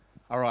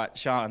All right,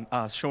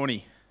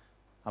 Shawnee,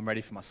 I'm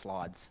ready for my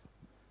slides.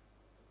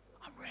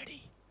 I'm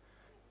ready.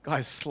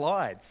 Guys,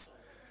 slides.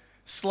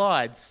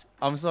 Slides.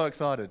 I'm so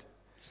excited.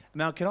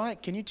 Mel,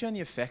 can you turn the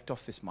effect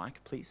off this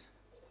mic, please?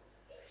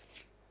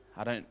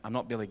 I'm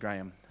not Billy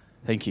Graham.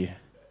 Thank you.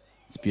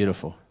 It's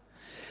beautiful.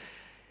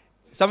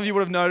 Some of you would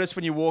have noticed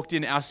when you walked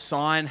in, our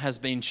sign has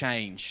been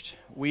changed.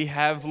 We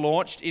have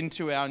launched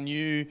into our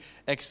new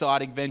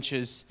exciting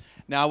ventures.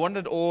 Now, I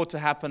wanted it all to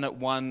happen at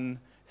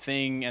one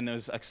thing, and there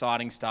was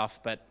exciting stuff,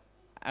 but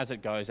as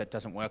it goes, that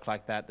doesn't work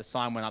like that. The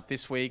sign went up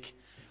this week.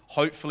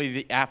 Hopefully,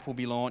 the app will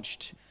be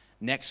launched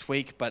next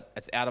week, but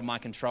it's out of my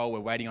control. We're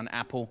waiting on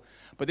Apple.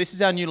 But this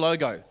is our new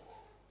logo.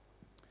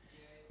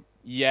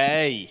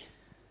 Yay.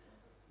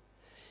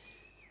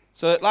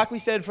 So like we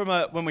said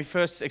when we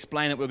first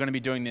explained that we're going to be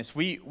doing this,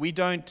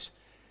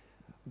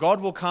 God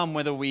will come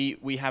whether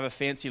we have a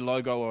fancy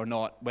logo or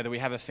not, whether we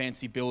have a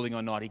fancy building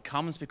or not. He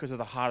comes because of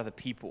the heart of the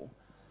people.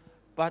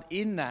 But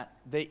in that,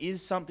 there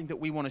is something that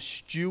we want to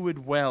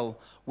steward well,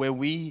 where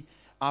we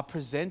are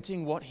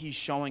presenting what he's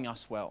showing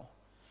us well.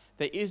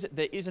 There is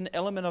an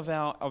element of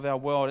our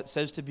world, it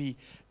says to be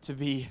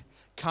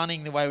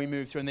cunning the way we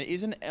move through, and there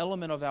is an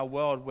element of our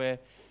world where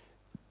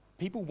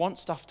people want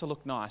stuff to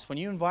look nice. When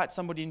you invite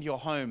somebody into your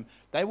home,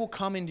 they will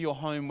come into your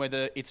home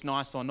whether it's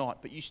nice or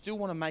not, but you still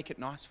want to make it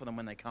nice for them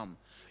when they come.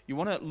 You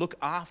want to look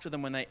after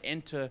them when they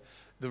enter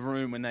the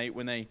room, when they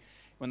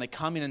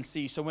come in and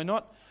see. So we're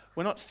not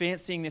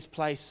fancying this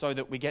place so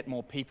that we get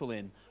more people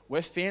in.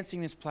 We're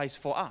fancying this place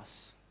for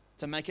us,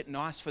 to make it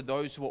nice for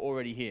those who are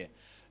already here.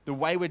 The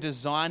way we're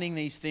designing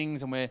these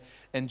things,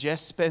 and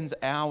Jess spends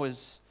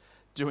hours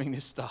doing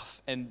this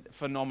stuff, and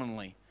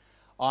phenomenally.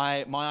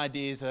 My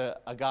ideas are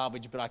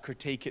garbage, but I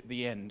critique at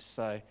the end.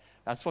 So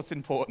that's what's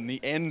important,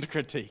 the end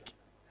critique.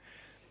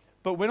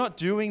 But we're not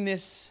doing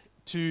this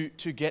to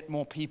get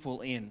more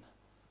people in.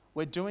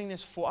 We're doing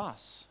this for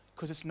us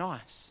because it's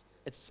nice.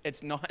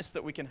 It's nice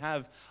that we can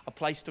have a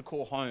place to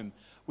call home.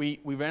 We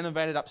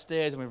renovated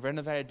upstairs and we've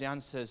renovated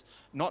downstairs,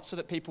 not so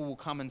that people will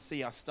come and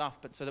see our stuff,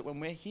 but so that when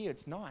we're here,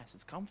 it's nice,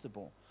 it's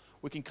comfortable.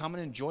 We can come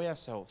and enjoy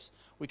ourselves.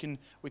 We can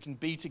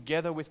be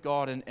together with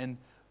God and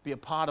be a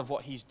part of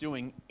what he's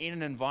doing in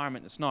an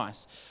environment that's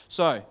nice.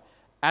 So,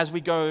 as we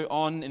go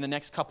on in the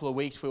next couple of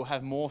weeks, we'll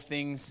have more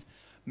things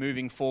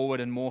moving forward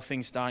and more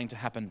things starting to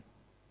happen.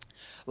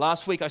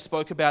 Last week, I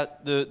spoke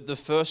about the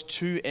first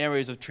two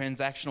areas of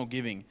transactional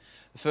giving.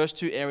 The first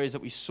two areas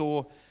that we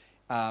saw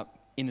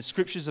in the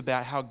scriptures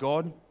about how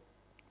God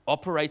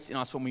operates in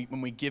us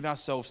when we give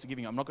ourselves to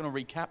giving. I'm not going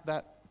to recap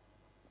that.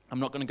 I'm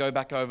not going to go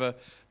back over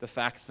the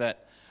fact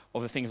that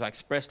of the things I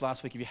expressed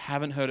last week. If you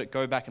haven't heard it,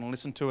 go back and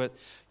listen to it.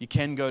 You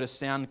can go to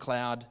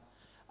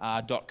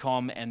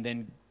soundcloud.com and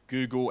then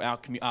Google our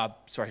community.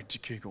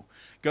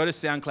 Go to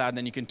SoundCloud and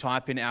then you can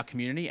type in our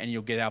community and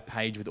you'll get our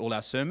page with all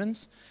our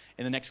sermons.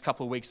 In the next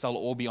couple of weeks, they'll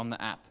all be on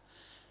the app.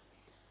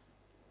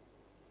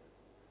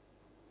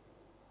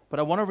 But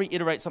I want to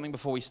reiterate something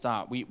before we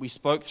start. We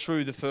spoke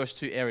through the first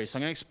two areas, so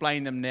I'm going to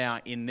explain them now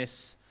in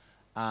this.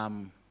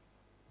 I've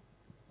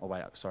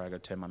got to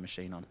turn my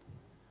machine on.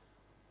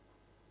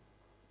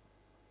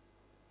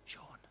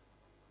 Sean.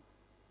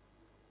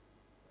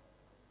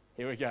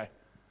 Here we go.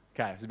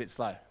 Okay, it was a bit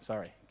slow.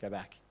 Sorry, go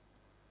back.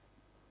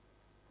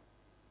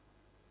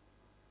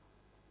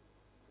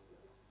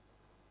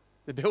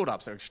 The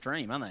build-ups are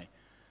extreme, aren't they?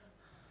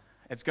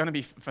 It's going to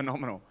be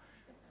phenomenal.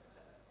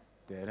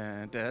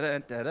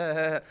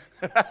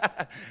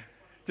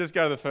 Just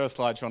go to the first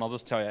slide, Sean. I'll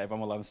just tell you,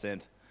 everyone will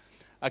understand.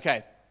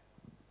 Okay.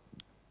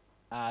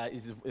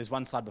 There's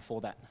one slide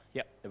before that.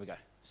 Yep, there we go.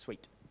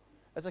 Sweet.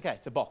 That's okay.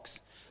 It's a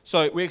box.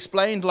 So we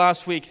explained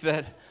last week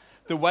that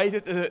the way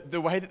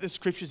that the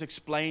scriptures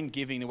explain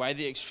giving, the way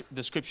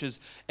the scriptures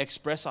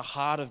express a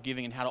heart of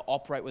giving and how to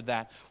operate with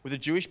that, with the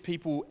Jewish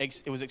people,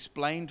 it was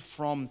explained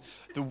from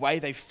the way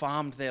they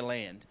farmed their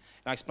land.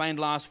 And I explained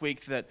last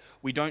week that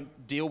we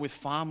don't deal with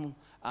farming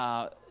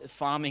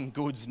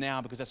goods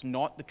now because that's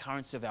not the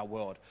currency of our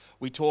world.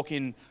 We talk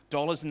in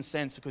dollars and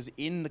cents because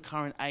in the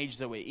current age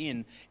that we're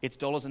in, it's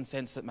dollars and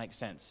cents that make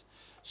sense.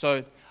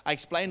 So I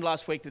explained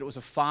last week that it was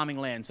a farming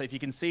land. So if you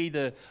can see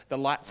the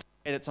light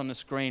that's on the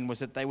screen, was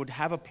that they would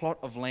have a plot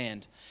of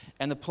land.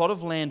 And the plot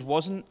of land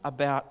wasn't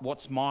about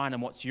what's mine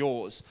and what's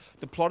yours.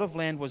 The plot of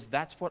land was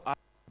that's what I've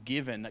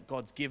given, that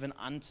God's given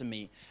unto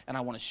me, and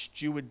I want to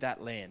steward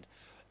that land.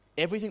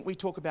 Everything we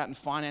talk about in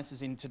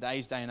finances in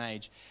today's day and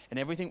age, and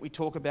everything we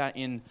talk about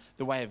in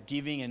the way of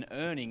giving and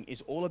earning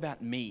is all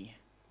about me.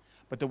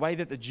 But the way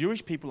that the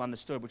Jewish people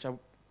understood, which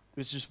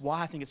is just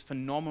why I think it's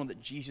phenomenal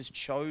that Jesus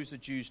chose the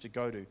Jews to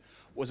go to,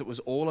 was it was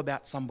all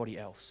about somebody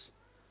else.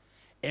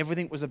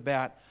 Everything was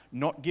about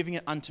not giving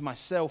it unto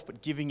myself,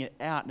 but giving it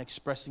out and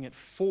expressing it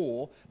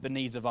for the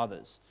needs of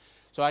others.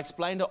 So I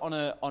explained it on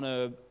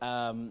a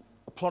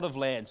plot of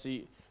land. So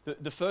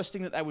the first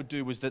thing that they would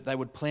do was that they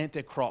would plant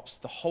their crops,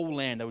 the whole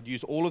land. They would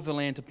use all of the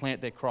land to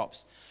plant their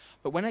crops.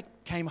 But when it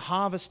came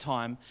harvest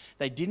time,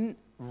 they didn't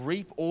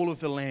reap all of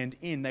the land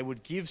in. They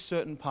would give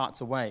certain parts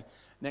away.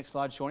 Next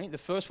slide, Shawnee. The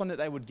first one that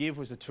they would give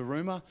was a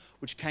teruma,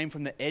 which came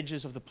from the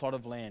edges of the plot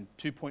of land,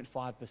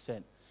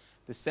 2.5%.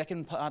 The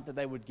second part that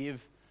they would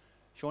give,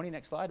 Shawnee,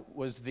 next slide,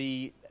 was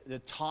the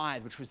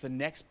tithe, which was the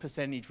next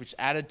percentage, which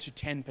added to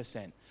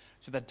 10%.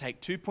 So they'd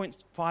take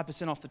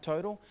 2.5% off the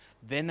total,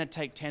 then they'd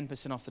take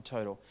 10% off the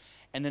total.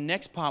 And the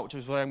next part, which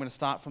is what I'm going to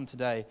start from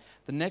today,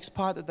 the next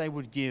part that they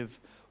would give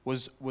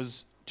was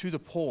to the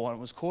poor, and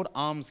it was called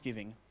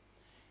almsgiving.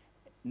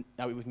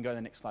 Now we can go to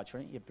the next slide,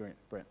 Shawnee. Yeah,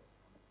 brilliant.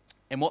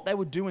 And what they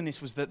would do in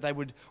this was that they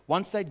would,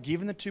 once they'd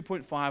given the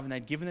 2.5 and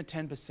they'd given the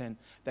 10%,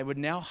 they would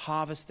now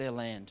harvest their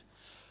land.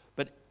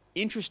 But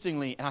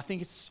interestingly, and I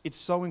think it's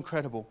so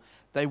incredible,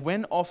 they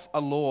went off a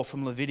law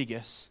from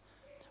Leviticus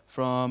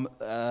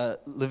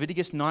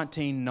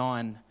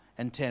 19:9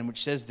 and 10,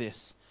 which says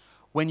this: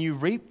 when you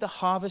reap the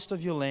harvest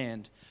of your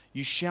land,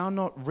 you shall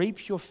not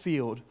reap your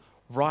field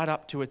right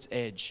up to its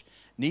edge,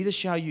 neither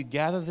shall you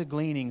gather the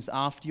gleanings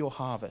after your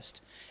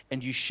harvest,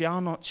 and you shall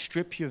not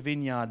strip your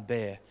vineyard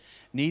bare,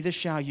 neither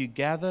shall you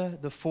gather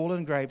the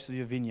fallen grapes of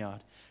your vineyard.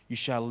 You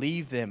shall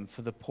leave them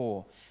for the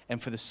poor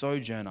and for the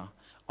sojourner.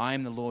 I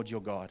am the Lord your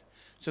God.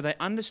 So they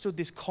understood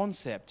this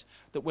concept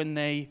that when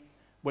they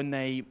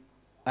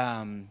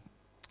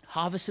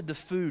harvested the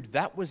food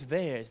that was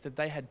theirs, that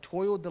they had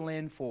toiled the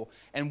land for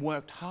and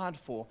worked hard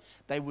for,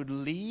 they would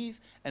leave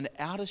an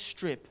outer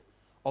strip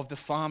of the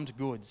farmed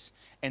goods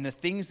and the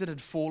things that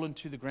had fallen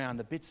to the ground,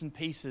 the bits and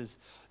pieces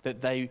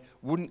that they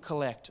wouldn't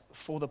collect,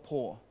 for the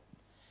poor.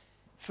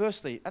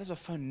 Firstly, that is a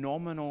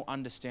phenomenal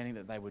understanding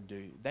that they would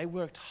do. They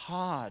worked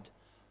hard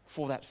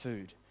for that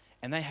food,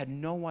 and they had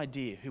no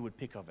idea who would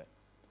pick of it.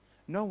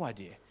 No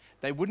idea.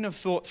 They wouldn't have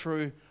thought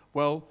through,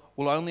 well,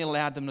 we'll only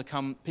allow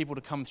people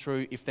to come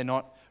through if they're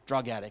not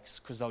drug addicts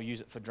because they'll use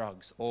it for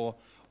drugs. Or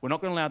we're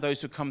not going to allow those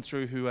who come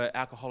through who are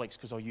alcoholics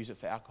because they'll use it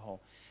for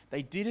alcohol.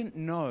 They didn't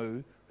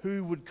know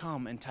who would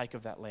come and take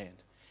of that land.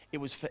 It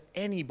was for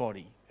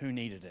anybody who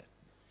needed it.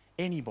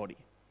 Anybody.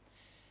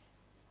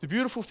 The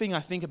beautiful thing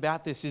I think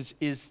about this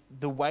is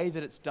the way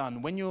that it's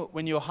done. When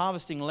you're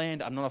harvesting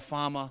land, I'm not a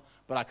farmer,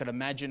 but I could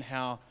imagine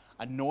how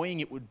annoying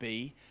it would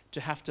be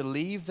to have to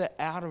leave the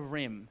outer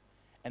rim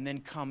and then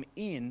come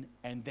in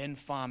and then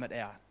farm it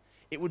out.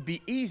 It would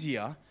be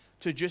easier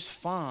to just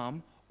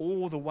farm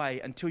all the way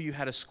until you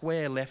had a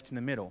square left in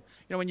the middle.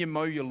 You know when you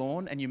mow your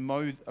lawn and you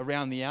mow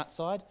around the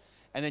outside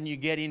and then you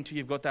get into,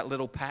 you've got that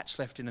little patch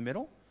left in the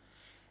middle?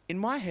 In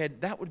my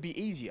head, that would be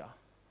easier,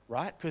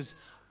 right? Because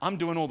I'm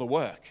doing all the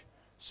work.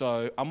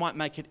 So I might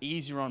make it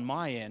easier on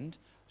my end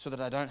so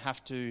that I don't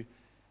have to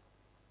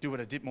do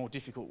it a more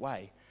difficult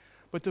way.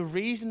 But the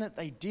reason that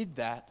they did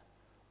that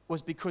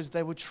was because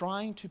they were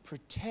trying to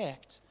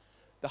protect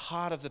the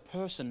heart of the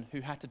person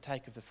who had to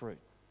take of the fruit.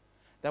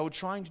 They were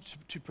trying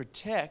to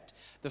protect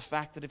the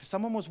fact that if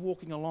someone was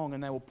walking along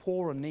and they were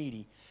poor or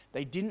needy,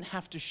 they didn't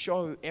have to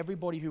show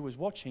everybody who was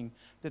watching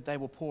that they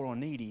were poor or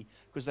needy,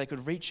 because they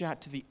could reach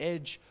out to the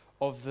edge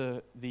of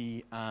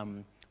the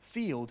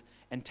field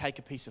and take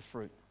a piece of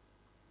fruit.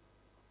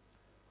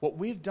 What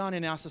we've done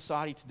in our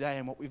society today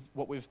and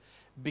what we've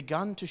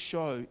begun to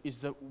show is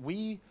that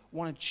we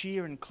want to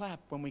cheer and clap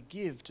when we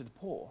give to the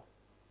poor.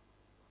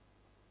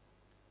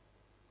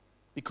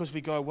 Because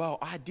we go, well,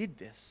 I did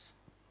this.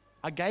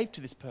 I gave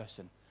to this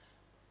person.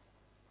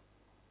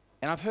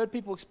 And I've heard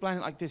people explain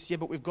it like this, yeah,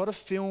 but we've got to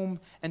film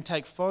and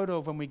take photo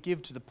of when we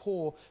give to the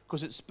poor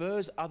because it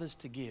spurs others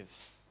to give.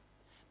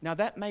 Now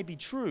that may be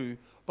true,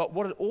 but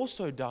what it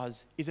also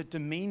does is it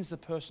demeans the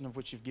person of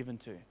which you've given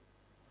to.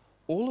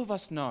 All of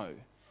us know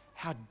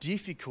how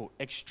difficult,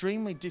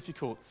 extremely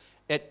difficult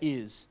it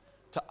is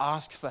to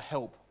ask for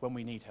help when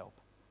we need help.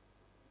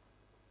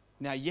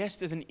 Now, yes,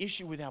 there's an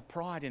issue with our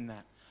pride in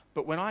that,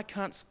 but when I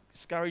can't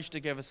scurry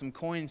together some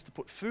coins to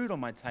put food on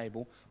my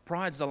table,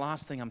 pride's the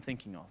last thing I'm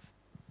thinking of.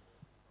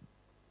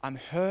 I'm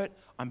hurt,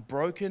 I'm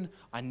broken,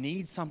 I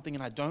need something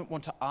and I don't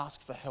want to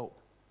ask for help.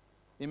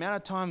 The amount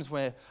of times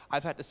where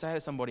I've had to say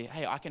to somebody,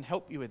 hey, I can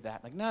help you with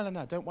that. Like,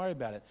 no, don't worry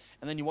about it.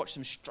 And then you watch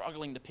them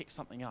struggling to pick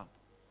something up.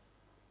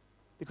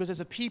 Because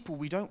as a people,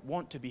 we don't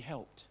want to be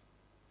helped.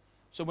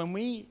 So when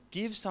we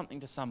give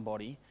something to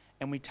somebody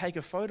and we take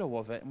a photo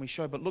of it and we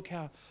show, but look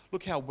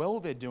how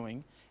well they're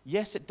doing,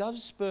 yes, it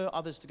does spur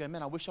others to go,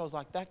 man, I wish I was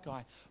like that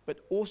guy, but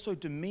also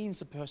demeans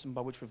the person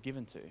by which we've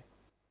given to.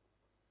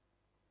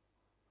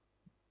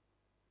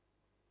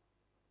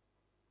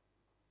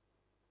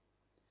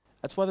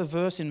 That's why the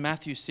verse in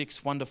Matthew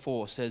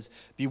 6:1-4 says,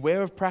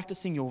 beware of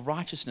practicing your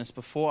righteousness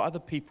before other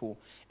people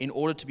in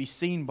order to be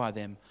seen by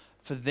them,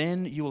 for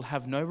then you will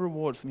have no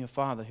reward from your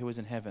Father who is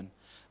in heaven.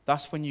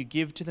 Thus, when you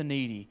give to the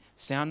needy,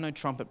 sound no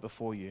trumpet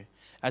before you,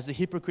 as the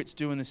hypocrites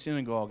do in the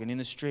synagogue and in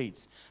the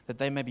streets, that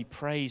they may be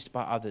praised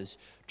by others.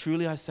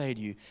 Truly I say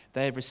to you,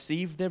 they have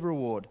received their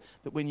reward.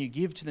 But when you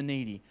give to the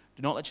needy,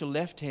 do not let your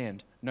left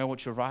hand know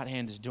what your right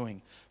hand is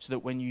doing, so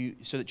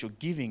that your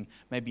giving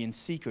may be in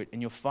secret,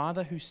 and your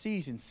Father who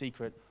sees in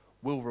secret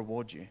will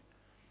reward you.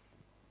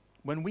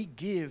 When we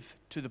give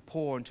to the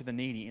poor and to the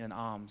needy in an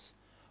alms,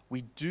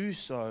 we do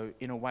so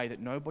in a way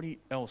that nobody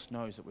else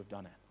knows that we've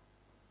done it.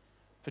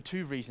 For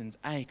two reasons.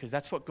 A, because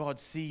that's what God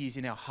sees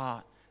in our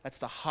heart. That's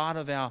the heart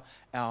of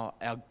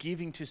our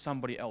giving to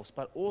somebody else.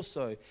 But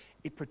also,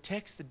 it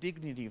protects the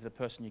dignity of the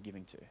person you're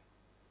giving to.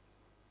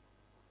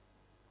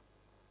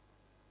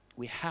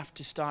 We have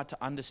to start to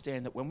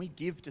understand that when we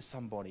give to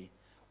somebody,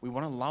 we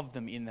want to love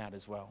them in that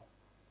as well.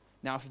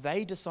 Now, if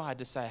they decide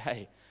to say,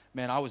 hey,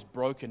 man, I was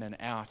broken and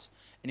out,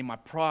 and in my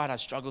pride I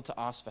struggled to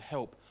ask for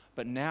help,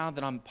 but now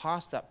that I'm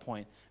past that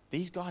point,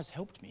 these guys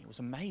helped me. It was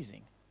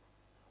amazing.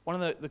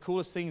 One of the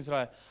coolest things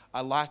that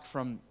I like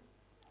from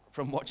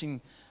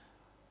watching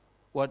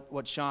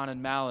what Sean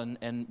and Mal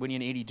and Winnie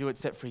and Edie do at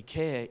Set Free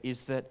Care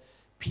is that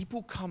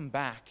people come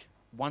back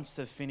once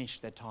they've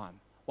finished their time.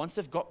 Once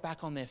they've got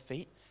back on their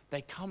feet,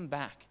 they come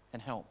back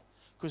and help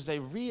because they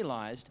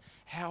realized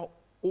how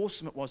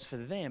awesome it was for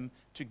them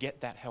to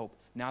get that help.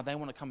 Now they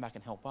want to come back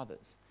and help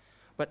others.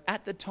 But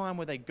at the time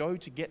where they go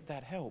to get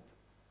that help,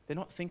 they're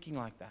not thinking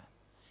like that.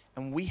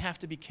 And we have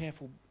to be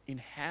careful in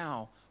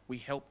how we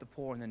help the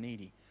poor and the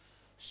needy.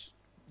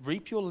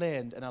 Reap your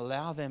land and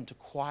allow them to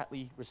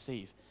quietly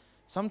receive.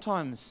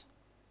 Sometimes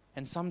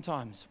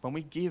when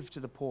we give to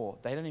the poor,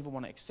 they don't even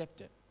want to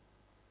accept it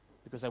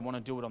because they want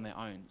to do it on their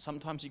own.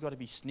 Sometimes you've got to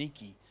be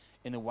sneaky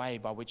in the way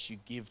by which you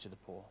give to the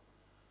poor,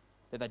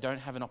 that they don't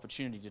have an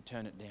opportunity to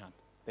turn it down.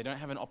 They don't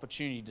have an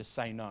opportunity to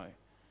say no.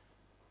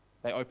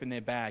 They open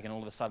their bag and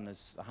all of a sudden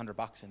there's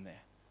 $100 in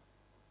there.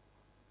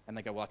 And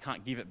they go, well, I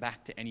can't give it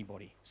back to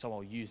anybody, so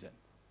I'll use it.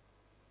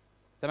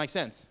 Does that make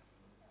sense?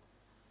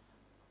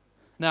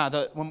 Now,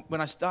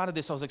 when I started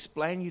this, I was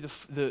explaining you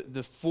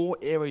the 4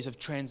 areas of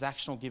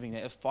transactional giving.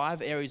 There are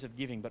 5 areas of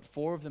giving, but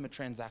 4 of them are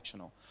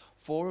transactional.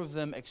 4 of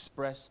them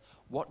express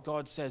what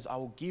God says, I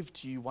will give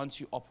to you once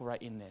you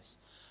operate in this.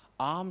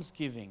 Alms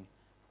giving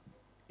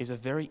is a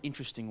very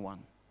interesting one.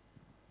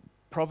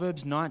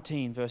 Proverbs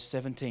 19, verse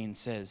 17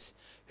 says,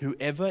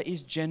 whoever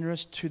is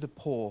generous to the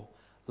poor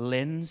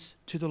lends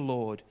to the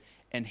Lord,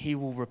 and he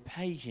will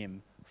repay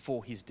him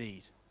for his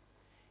deed.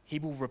 He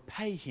will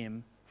repay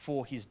him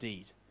for his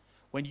deed.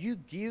 When you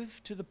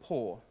give to the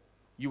poor,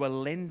 you are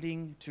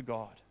lending to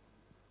God.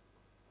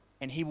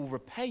 And he will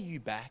repay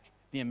you back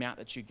the amount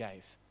that you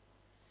gave.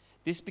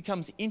 This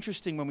becomes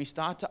interesting when we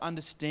start to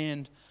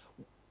understand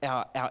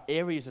our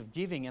areas of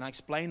giving. And I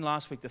explained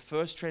last week the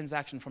first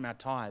transaction from our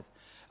tithe.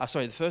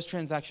 The first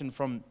transaction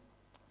from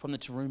the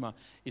teruma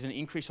is an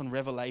increase on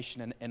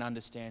revelation and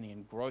understanding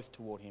and growth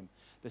toward him.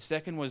 The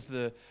second was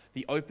the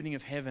opening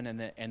of heaven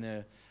and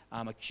the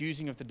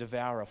accusing of the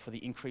devourer for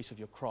the increase of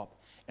your crop.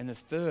 And the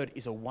third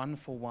is a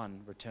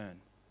 1-for-1 return.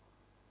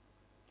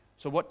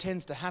 So what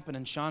tends to happen,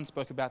 and Sean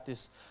spoke about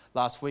this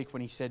last week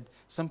when he said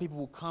some people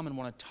will come and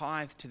want to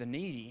tithe to the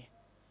needy,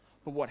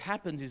 but what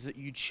happens is that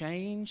you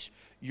change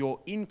your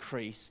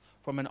increase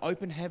from an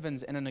open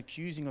heavens and an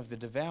accusing of the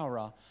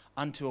devourer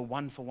unto a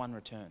 1-for-1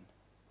 return.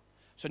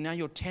 So now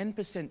your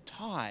 10%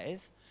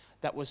 tithe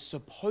that was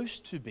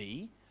supposed to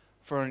be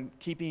for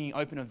keeping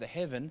open of the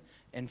heaven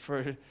and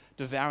for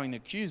devouring the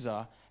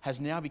accuser has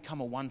now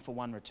become a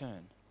 1-for-1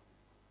 return.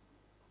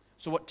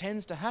 So what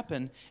tends to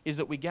happen is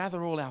that we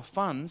gather all our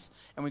funds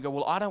and we go,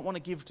 well, I don't want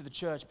to give to the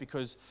church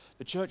because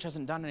the church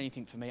hasn't done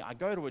anything for me. I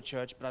go to a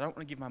church, but I don't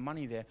want to give my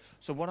money there.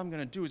 So what I'm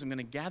going to do is I'm going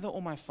to gather all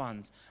my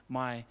funds,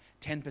 my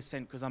 10%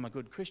 because I'm a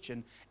good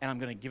Christian, and I'm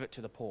going to give it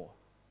to the poor.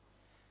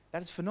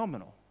 That is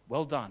phenomenal.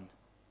 Well done.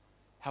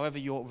 However,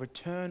 your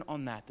return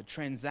on that, the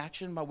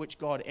transaction by which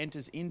God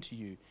enters into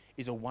you,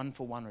 is a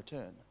 1-for-1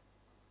 return.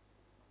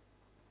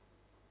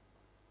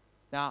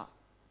 Now,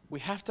 we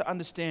have to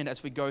understand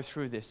as we go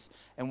through this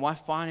and why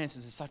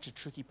finances is such a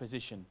tricky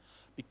position.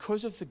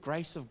 Because of the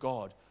grace of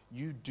God,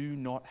 you do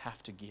not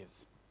have to give.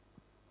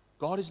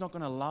 God is not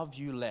going to love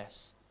you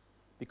less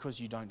because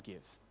you don't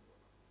give.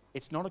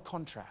 It's not a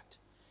contract.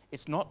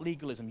 It's not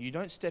legalism. You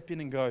don't step in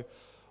and go,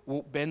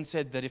 well, Ben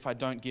said that if I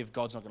don't give,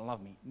 God's not going to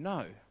love me.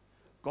 No,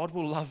 God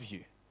will love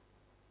you.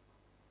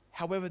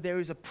 However, there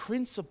is a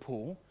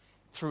principle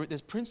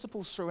there's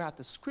principles throughout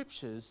the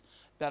scriptures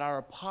that are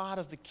a part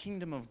of the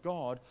kingdom of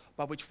God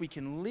by which we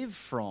can live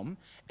from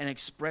and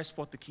express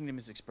what the kingdom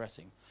is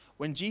expressing.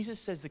 When Jesus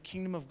says the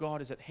kingdom of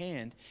God is at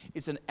hand,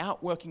 it's an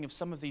outworking of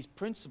some of these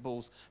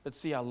principles that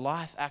see our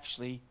life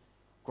actually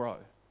grow.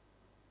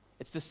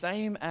 It's the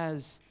same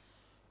as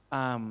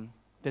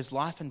there's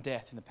life and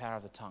death in the power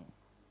of the tongue.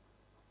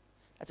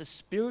 That's a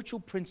spiritual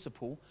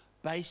principle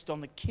based on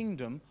the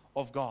kingdom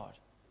of God.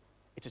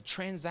 It's a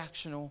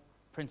transactional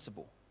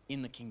principle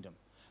in the kingdom.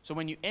 So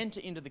when you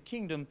enter into the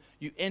kingdom,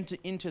 you enter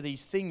into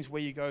these things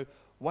where you go,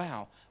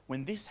 wow,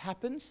 when this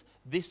happens,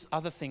 this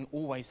other thing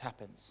always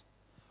happens.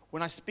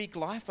 When I speak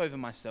life over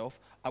myself,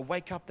 I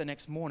wake up the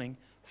next morning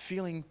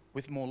feeling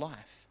with more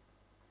life.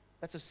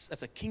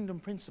 That's a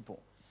kingdom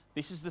principle.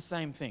 This is the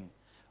same thing.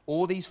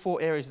 All these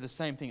 4 areas are the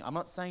same thing. I'm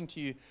not saying to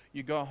you,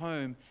 you go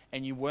home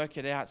and you work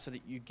it out so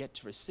that you get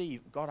to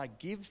receive. God, I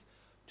give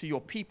to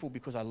your people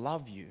because I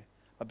love you,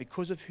 but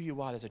because of who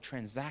you are, there's a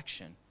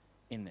transaction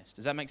in this.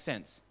 Does that make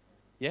sense?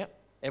 Yep.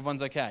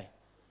 Everyone's okay.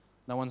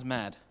 No one's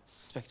mad.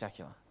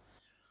 Spectacular.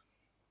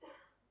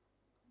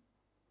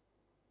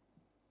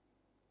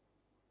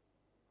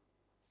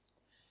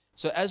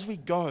 So as we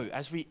go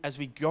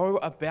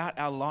about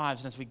our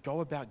lives and as we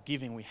go about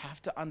giving, we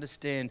have to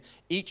understand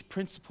each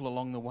principle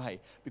along the way,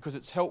 because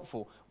it's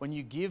helpful. When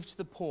you give to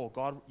the poor,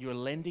 God, you're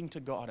lending to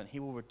God and He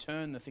will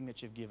return the thing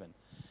that you've given.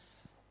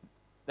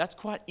 That's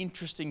quite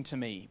interesting to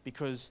me,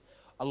 because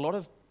a lot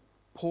of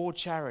poor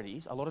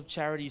charities, a lot of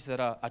charities that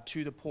are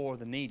to the poor or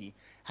the needy,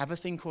 have a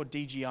thing called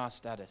DGR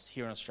status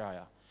here in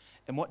Australia.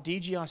 And what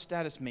DGR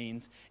status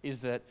means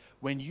is that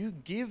when you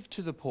give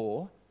to the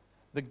poor,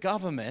 the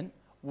government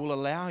will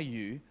allow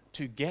you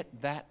to get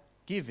that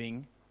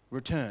giving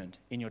returned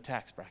in your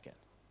tax bracket.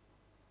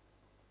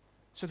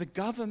 So the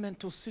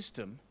governmental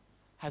system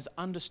has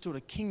understood a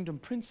kingdom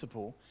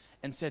principle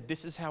and said,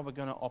 this is how we're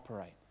going to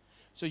operate.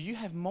 So you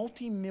have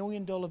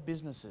multi-million dollar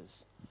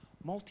businesses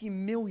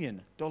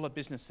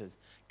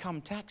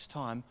come tax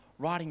time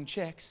writing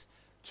checks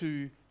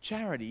to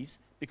charities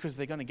because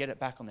they're going to get it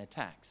back on their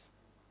tax.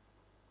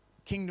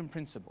 Kingdom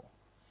principle.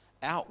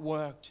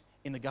 Outworked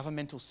in the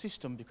governmental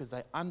system because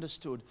they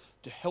understood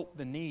to help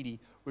the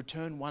needy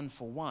return one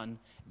for one,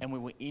 and we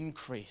will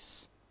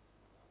increase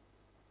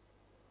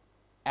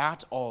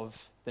out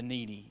of the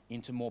needy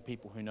into more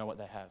people who know what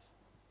they have.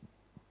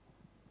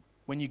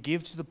 When you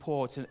give to the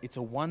poor, it's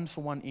a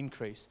one-for-one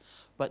increase,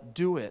 but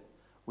do it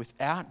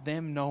without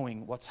them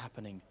knowing what's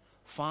happening.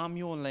 Farm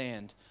your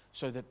land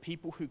so that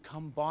people who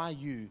come by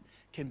you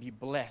can be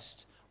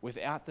blessed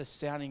without the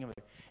sounding of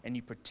it, and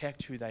you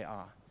protect who they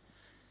are.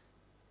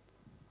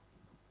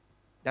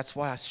 That's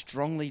why I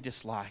strongly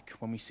dislike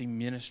when we see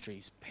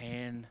ministries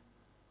pan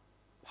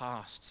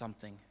past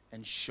something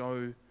and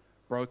show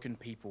broken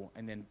people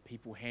and then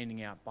people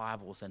handing out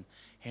Bibles and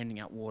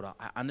handing out water.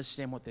 I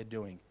understand what they're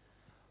doing,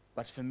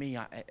 but for me,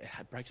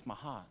 it breaks my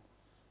heart,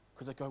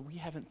 because I go, we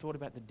haven't thought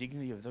about the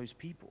dignity of those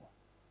people.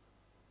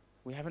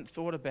 We haven't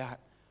thought about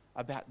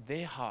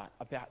their heart,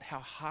 about how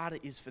hard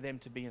it is for them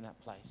to be in that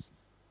place.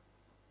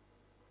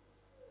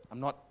 I'm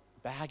not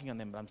bagging on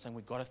them, but I'm saying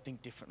we've got to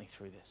think differently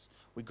through this.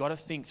 We've got to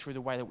think through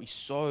the way that we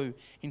sow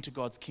into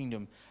God's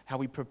kingdom, how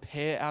we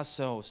prepare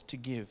ourselves to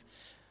give.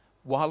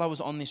 While I was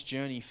on this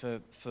journey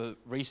for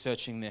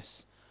researching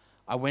this,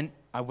 I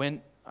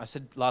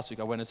said last week,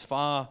 I went as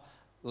far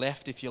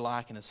left, if you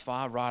like, and as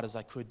far right as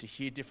I could to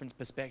hear different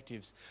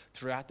perspectives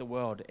throughout the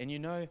world. And you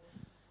know,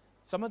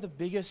 some of the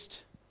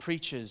biggest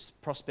preachers,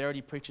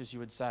 prosperity preachers, you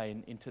would say,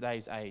 in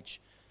today's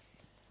age,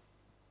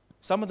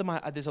 some of them,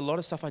 there's a lot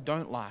of stuff I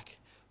don't like.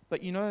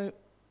 But you know,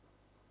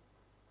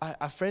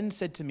 a friend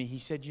said to me, he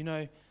said, you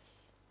know,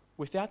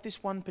 without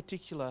this one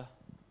particular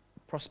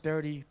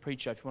prosperity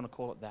preacher, if you want to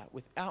call it that,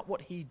 without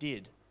what he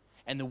did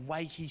and the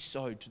way he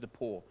sowed to the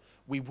poor,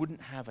 we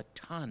wouldn't have a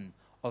ton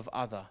of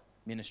other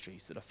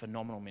ministries that are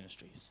phenomenal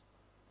ministries.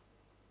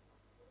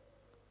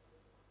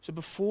 So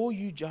before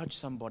you judge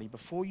somebody,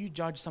 before you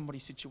judge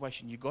somebody's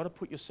situation, you've got to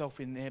put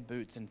yourself in their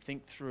boots and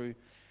think through,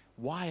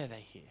 why are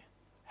they here?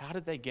 How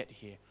did they get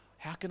here?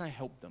 How can I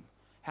help them?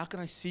 How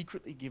can I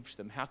secretly give to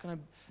them? How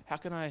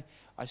can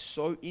I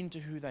sow into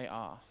who they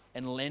are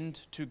and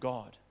lend to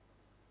God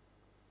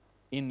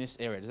in this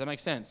area? Does that make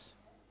sense?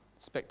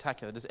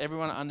 Spectacular. Does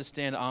everyone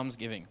understand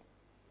almsgiving?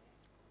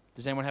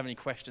 Does anyone have any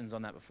questions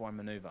on that before I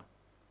maneuver?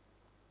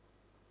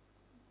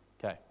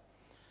 Okay.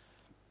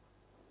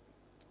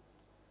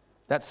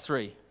 That's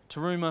 3.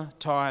 Teruma,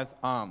 tithe,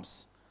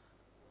 alms.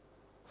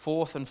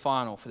 4th and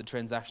final for the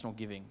transactional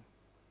giving.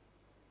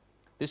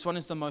 This one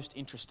is the most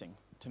interesting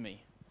to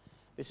me.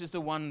 This is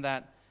the one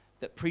that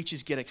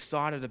preachers get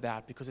excited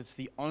about, because it's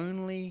the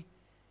only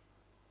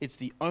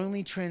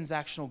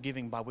transactional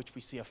giving by which we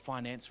see a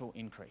financial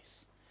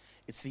increase.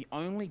 It's the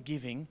only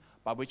giving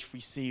by which we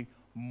see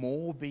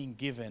more being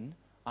given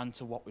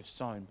unto what we've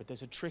sown. But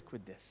there's a trick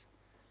with this.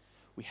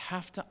 We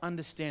have to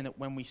understand that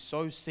when we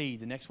sow seed,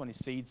 the next one is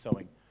seed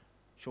sowing.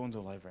 Sean's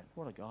all over it.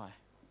 What a guy.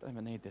 Don't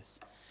even need this.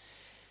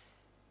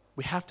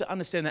 We have to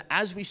understand that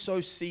as we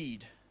sow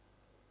seed,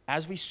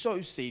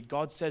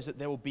 God says that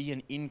there will be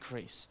an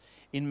increase.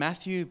 In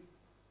Matthew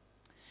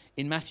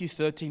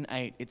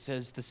 13:8, it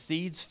says, the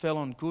seeds fell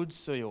on good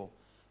soil,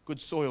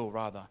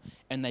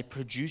 and they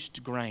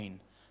produced grain.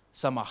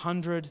 Some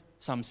 100,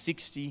 some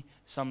 60,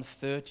 some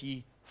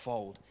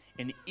 30-fold.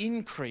 An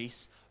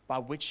increase by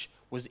which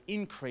was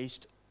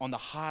increased on the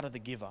heart of the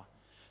giver.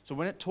 So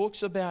when it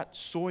talks about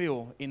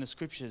soil in the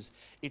scriptures,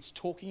 it's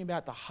talking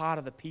about the heart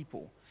of the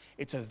people.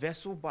 It's a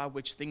vessel by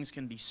which things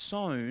can be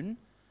sown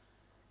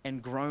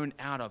and grown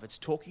out of. It's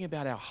talking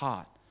about our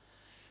heart.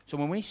 So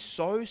when we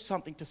sow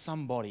something to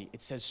somebody,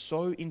 it says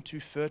sow into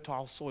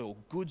fertile soil,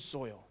 good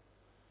soil.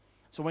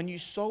 So when you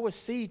sow a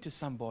seed to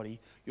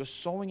somebody, you're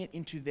sowing it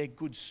into their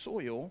good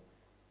soil,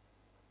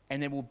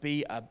 and there will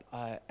be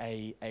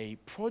a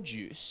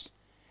produce,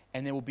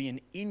 and there will be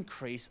an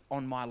increase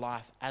on my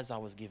life as I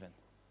was given.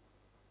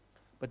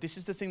 But this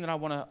is the thing that I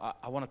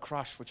want to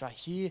crush, which I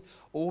hear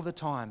all the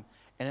time,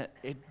 and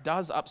it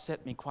does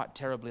upset me quite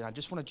terribly. And I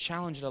just want to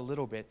challenge it a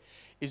little bit,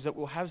 is that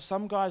we'll have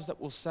some guys that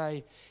will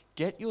say,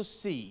 get your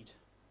seed,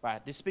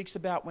 right? This speaks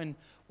about when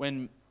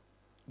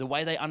the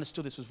way they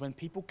understood this was when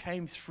people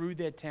came through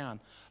their town,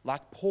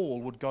 like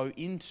Paul would go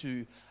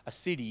into a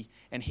city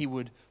and he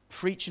would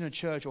preach in a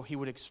church or he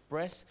would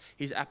express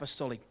his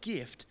apostolic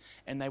gift,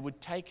 and they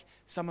would take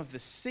some of the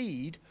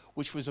seed,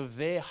 which was of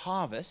their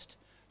harvest.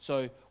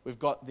 So we've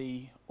got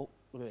look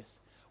at this.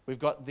 We've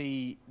got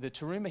the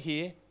teruma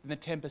here, and the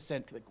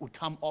 10% that would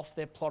come off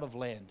their plot of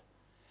land.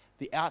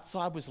 The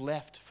outside was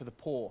left for the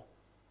poor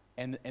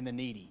and the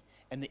needy.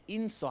 And the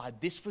inside,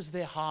 this was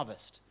their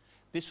harvest.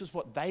 This was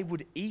what they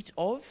would eat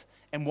of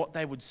and what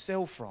they would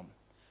sell from.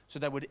 So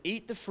they would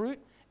eat the fruit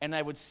and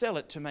they would sell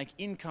it to make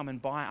income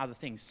and buy other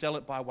things. Sell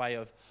it by way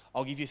of,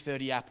 I'll give you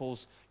 30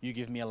 apples, you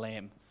give me a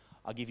lamb.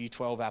 I'll give you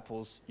 12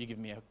 apples, you give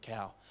me a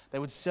cow. They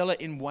would sell it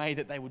in a way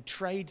that they would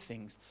trade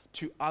things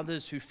to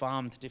others who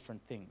farmed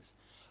different things.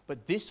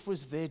 But this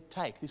was their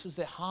take, this was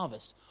their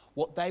harvest,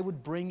 what they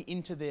would bring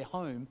into their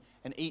home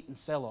and eat and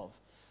sell of.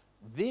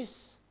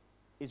 This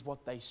is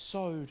what they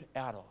sowed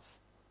out of.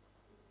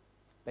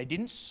 They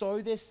didn't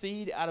sow their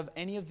seed out of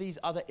any of these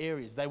other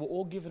areas. They were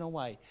all given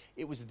away.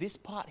 It was this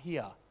part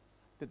here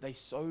that they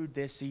sowed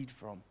their seed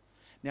from.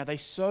 Now they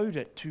sowed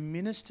it to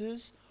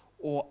ministers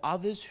or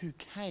others who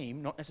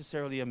came, not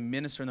necessarily a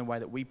minister in the way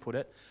that we put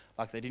it,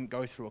 like they didn't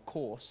go through a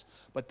course,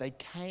 but they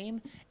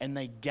came and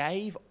they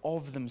gave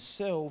of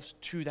themselves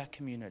to that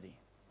community.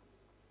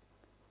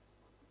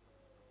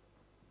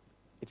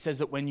 It says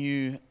that when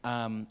you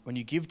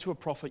give to a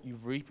prophet, you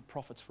reap a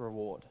prophet's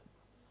reward.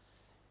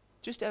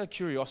 Just out of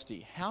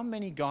curiosity, how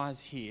many guys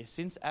here,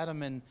 since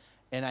Adam and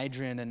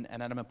Adrian and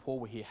Adam and Paul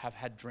were here, have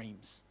had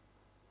dreams?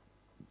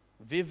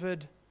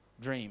 Vivid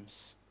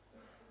dreams.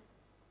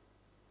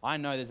 I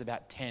know there's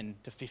about 10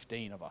 to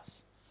 15 of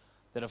us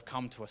that have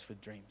come to us with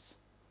dreams.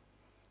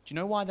 Do you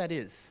know why that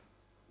is?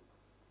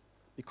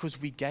 Because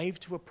we gave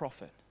to a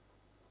prophet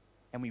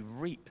and we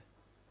reap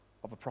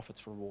of a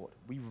prophet's reward.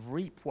 We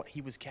reap what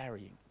he was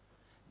carrying.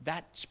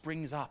 That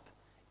springs up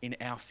in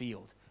our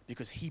field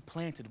because he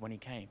planted when he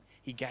came.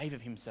 He gave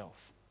of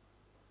himself.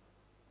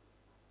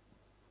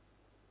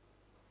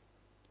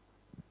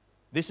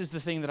 This is the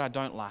thing that I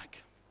don't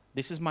like.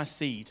 This is my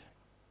seed.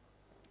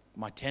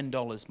 My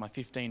 $10, my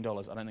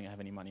 $15. I don't think I have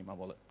any money in my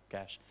wallet,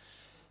 cash.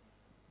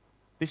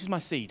 This is my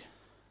seed.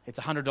 It's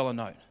a $100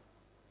 note.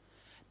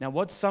 Now,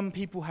 what some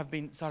people have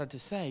been started to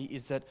say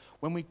is that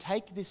when we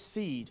take this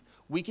seed,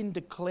 we can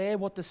declare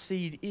what the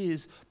seed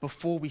is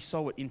before we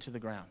sow it into the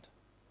ground.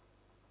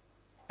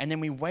 And then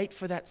we wait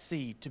for that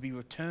seed to be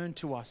returned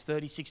to us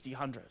 30, 60,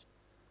 100.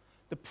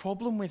 The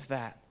problem with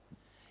that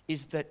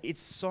is that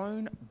it's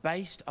sown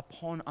based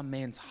upon a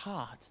man's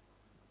heart,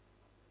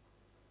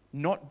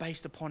 not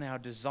based upon our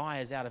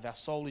desires out of our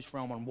soulish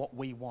realm and what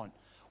we want.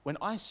 When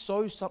I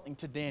sow something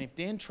to Dan, if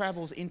Dan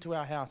travels into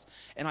our house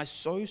and I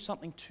sow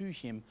something to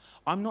him,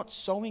 I'm not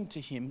sowing to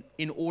him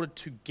in order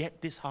to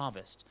get this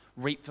harvest,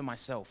 reap for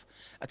myself.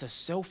 That's a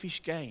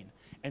selfish gain,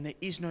 and there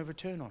is no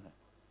return on it.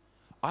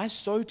 I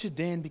sow to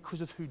Dan because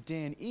of who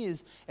Dan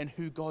is and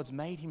who God's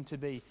made him to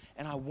be,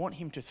 and I want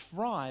him to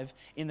thrive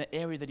in the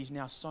area that he's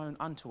now sown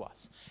unto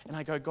us. And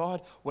I go,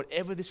 God,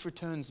 whatever this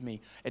returns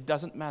me, it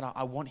doesn't matter.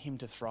 I want him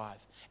to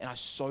thrive, and I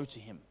sow to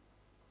him.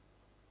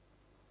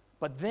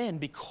 But then,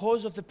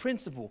 because of the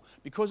principle,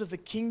 because of the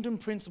kingdom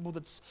principle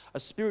that's a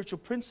spiritual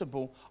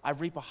principle, I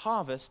reap a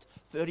harvest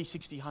 30,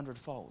 60,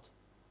 100-fold.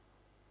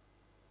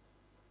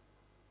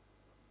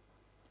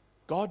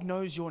 God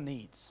knows your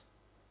needs.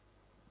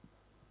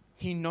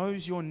 He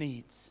knows your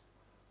needs.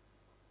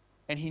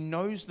 And he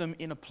knows them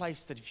in a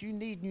place that if you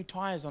need new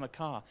tires on a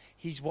car,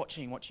 he's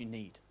watching what you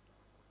need.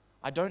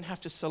 I don't have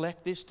to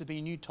select this to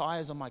be new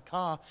tires on my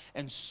car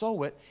and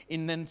sow it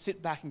and then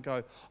sit back and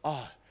go,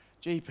 oh,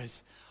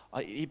 jeepers.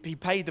 He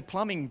paid the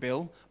plumbing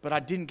bill, but I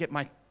didn't get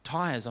my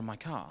tires on my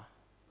car.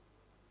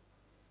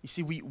 You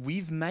see,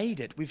 we've made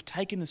it. We've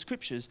taken the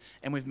scriptures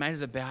and we've made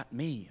it about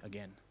me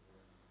again.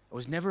 It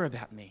was never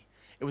about me.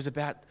 It was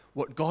about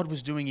what God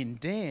was doing in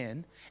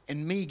Dan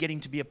and me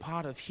getting to be a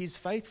part of his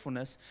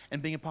faithfulness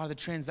and being a part of the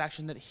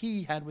transaction that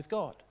he had with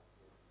God.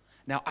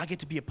 Now, I get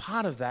to be a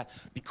part of that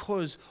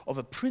because of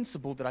a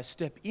principle that I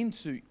step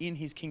into in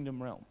his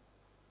kingdom realm.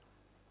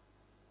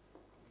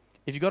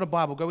 If you've got a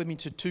Bible, go with me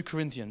to 2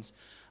 Corinthians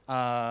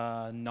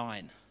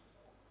 9.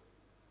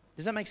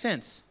 Does that make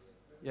sense?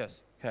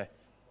 Yes. Okay.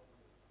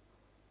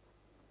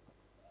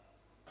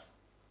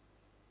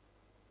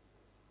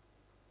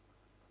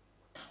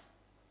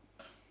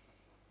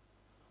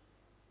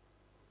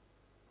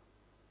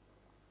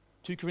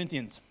 Two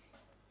Corinthians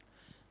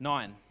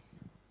 9,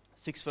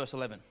 6 verse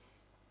 11.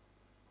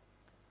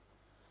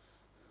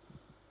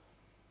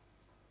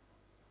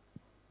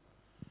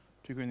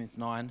 Two Corinthians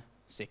 9,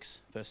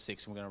 6 verse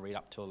 6, and we're going to read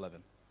up to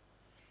 11.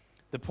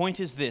 The point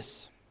is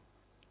this: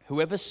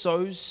 whoever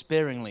sows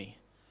sparingly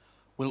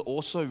will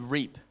also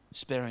reap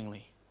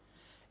sparingly,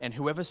 and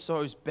whoever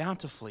sows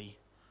bountifully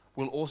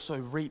will also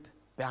reap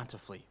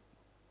bountifully.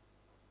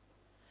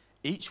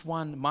 Each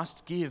one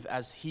must give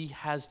as he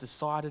has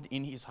decided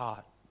in his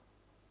heart,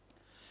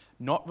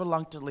 not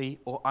reluctantly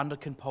or under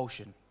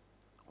compulsion,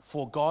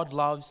 for God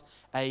loves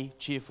a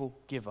cheerful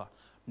giver.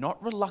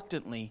 Not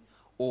reluctantly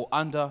or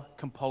under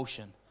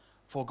compulsion,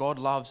 for God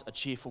loves a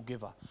cheerful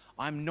giver.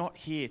 I'm not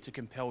here to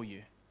compel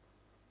you.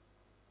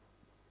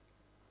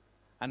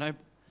 I know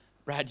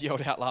Brad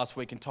yelled out last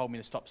week and told me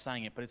to stop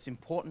saying it, but it's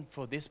important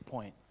for this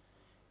point,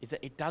 is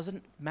that it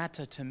doesn't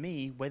matter to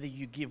me whether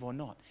you give or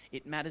not.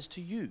 It matters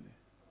to you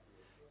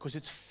because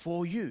it's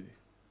for you.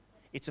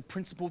 It's a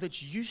principle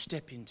that you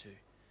step into.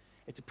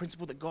 It's a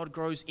principle that God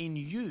grows in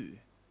you.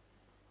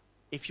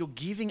 If you're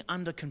giving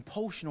under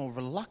compulsion or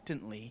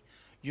reluctantly,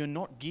 you're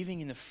not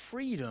giving in the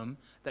freedom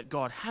that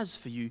God has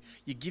for you.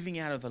 You're giving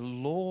out of a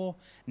law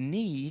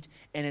need,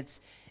 and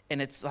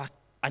it's like,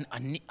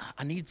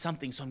 I need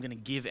something, so I'm going to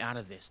give out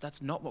of this.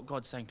 That's not what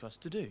God's saying to us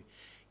to do.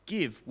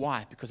 Give.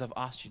 Why? Because I've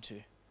asked you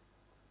to.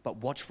 But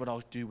watch what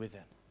I'll do with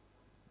it.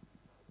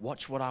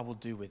 Watch what I will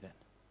do with it.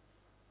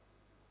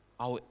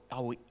 I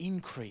will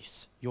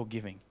increase your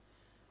giving.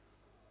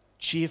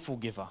 Cheerful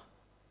giver.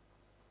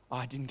 Oh,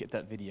 I didn't get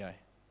that video.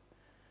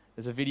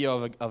 There's a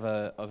video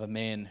of a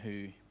man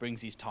who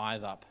brings his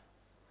tithe up.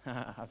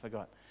 I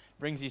forgot.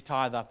 Brings his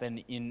tithe up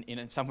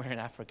in somewhere in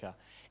Africa,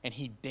 and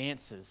he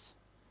dances.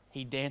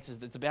 He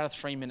dances. It's about a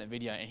 3-minute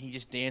video, and he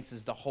just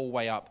dances the whole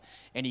way up.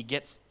 And he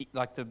gets,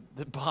 like, the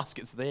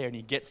basket's there, and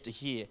he gets to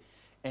here,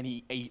 and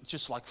he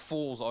just like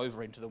falls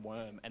over into the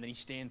worm, and then he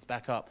stands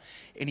back up,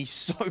 and he's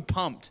so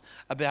pumped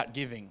about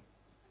giving.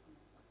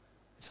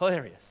 It's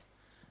hilarious.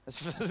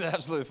 It's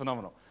absolutely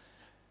phenomenal.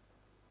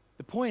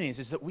 The point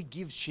is that we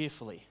give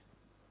cheerfully.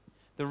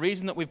 The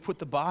reason that we've put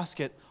the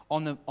basket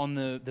on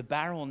the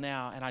barrel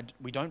now, and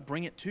we don't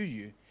bring it to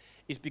you,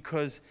 is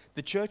because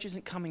the church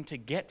isn't coming to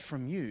get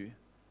from you.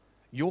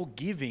 You're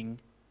giving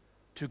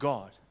to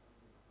God.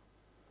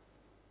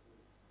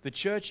 The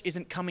church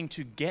isn't coming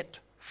to get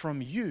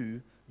from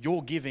you.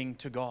 You're giving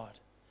to God.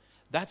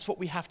 That's what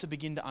we have to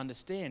begin to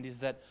understand, is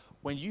that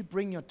when you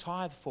bring your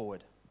tithe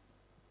forward,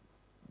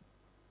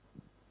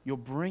 you're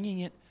bringing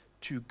it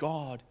to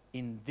God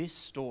in this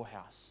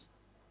storehouse.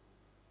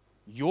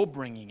 You're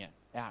bringing it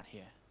out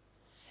here.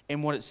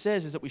 And what it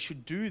says is that we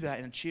should do that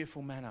in a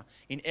cheerful manner.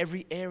 In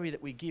every area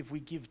that we give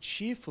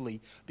cheerfully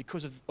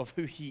because of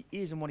who He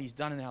is and what He's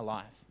done in our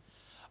life.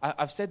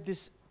 I've said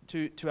this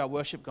to our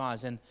worship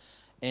guys,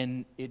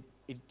 and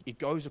it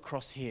goes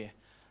across here.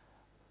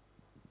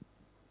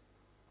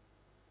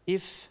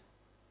 If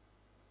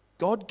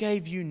God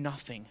gave you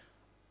nothing,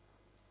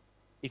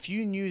 if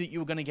you knew that you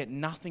were going to get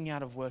nothing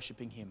out of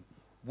worshiping Him,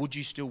 would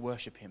you still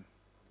worship Him?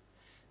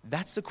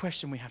 That's the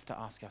question we have to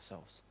ask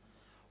ourselves.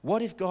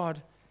 What if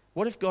God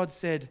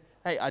said,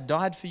 hey, I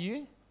died for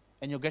you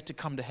and you'll get to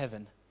come to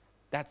heaven.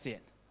 That's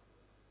it.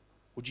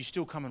 Would you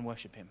still come and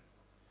worship Him?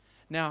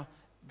 Now,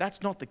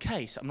 that's not the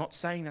case. I'm not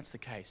saying that's the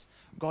case.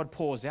 God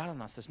pours out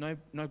on us. There's no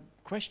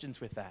questions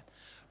with that.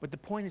 But the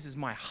point is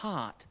my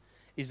heart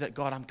is that,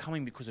 God, I'm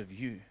coming because of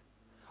you.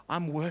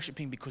 I'm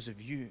worshiping because of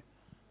you.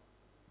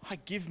 I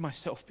give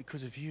myself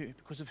because of you,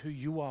 because of who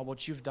you are,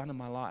 what you've done in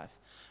my life,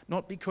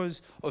 not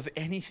because of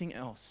anything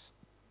else.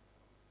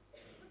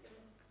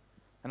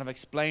 And I've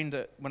explained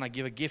that when I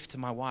give a gift to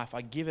my wife,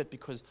 I give it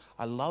because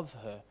I love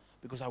her,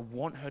 because I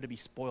want her to be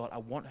spoiled. I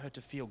want her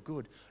to feel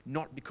good,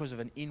 not because of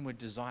an inward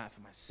desire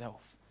for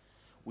myself.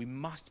 We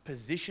must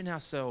position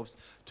ourselves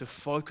to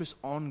focus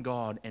on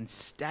God and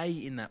stay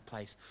in that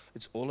place.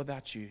 It's all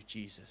about you,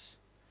 Jesus.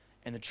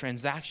 And the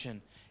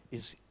transaction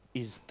is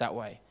that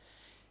way.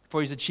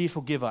 For He's a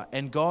cheerful giver,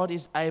 and God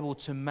is able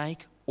to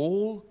make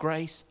all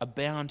grace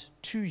abound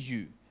to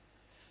you,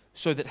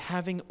 so that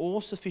having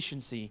all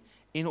sufficiency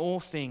in all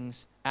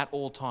things at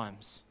all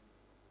times.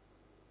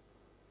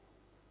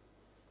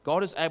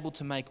 God is able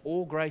to make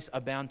all grace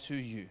abound to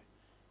you,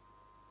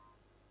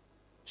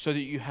 so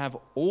that you have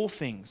all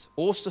things,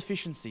 all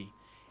sufficiency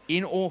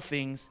in all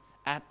things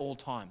at all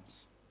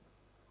times.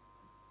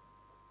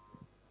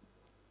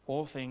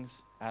 All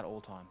things at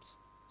all times.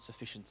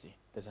 Sufficiency.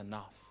 There's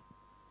enough.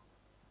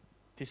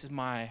 This is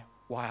why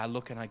I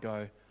look and I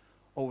go,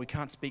 oh, we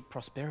can't speak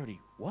prosperity.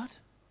 What?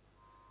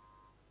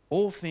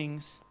 All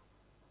things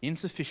in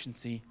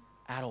sufficiency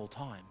at all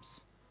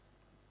times.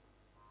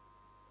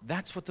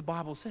 That's what the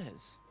Bible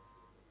says.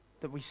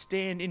 That we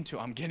stand into.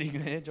 I'm getting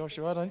there,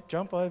 Joshua. Don't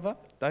jump over.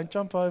 Don't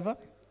jump over.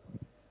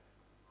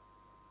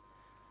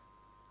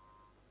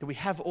 That we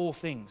have all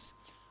things.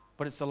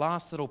 But it's the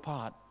last little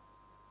part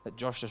that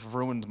Josh just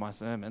ruined my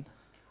sermon.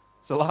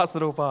 It's the last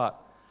little part.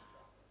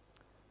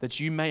 That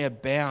you may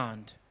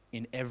abound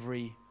in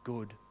every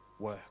good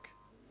work.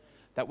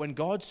 That when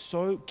God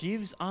so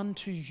gives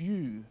unto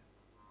you,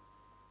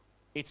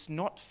 it's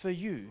not for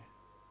you.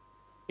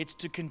 It's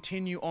to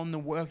continue on the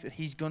work that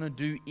He's going to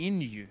do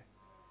in you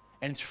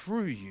and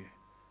through you.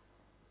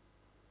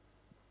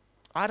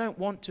 I don't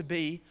want to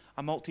be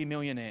a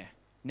multimillionaire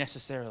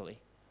necessarily.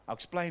 I'll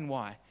explain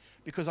why.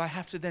 Because I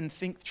have to then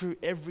think through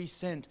every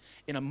cent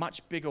in a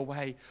much bigger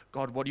way.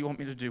 God, what do you want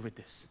me to do with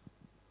this?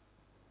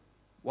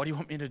 What do you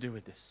want me to do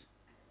with this?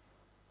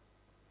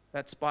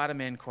 That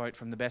Spider-Man quote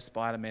from the best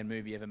Spider-Man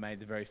movie ever made,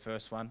 the very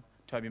first one,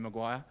 Tobey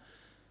Maguire.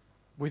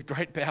 With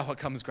great power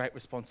comes great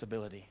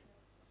responsibility.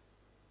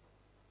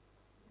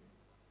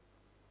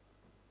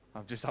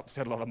 I've just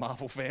upset a lot of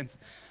Marvel fans.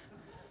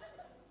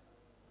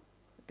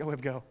 Go,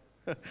 Web, go.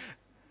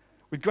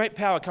 With great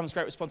power comes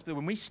great responsibility.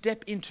 When we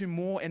step into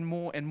more and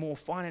more and more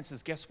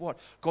finances, guess what?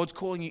 God's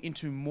calling you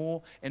into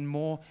more and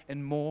more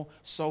and more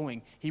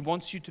sowing. He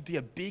wants you to be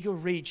a bigger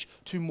reach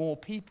to more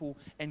people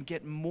and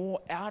get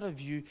more out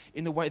of you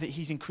in the way that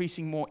He's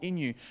increasing more in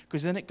you.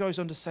 Because then it goes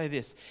on to say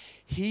this: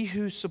 He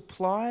who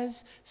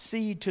supplies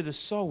seed to the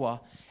sower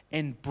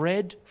and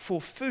bread for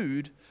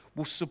food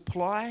will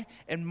supply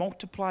and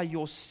multiply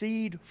your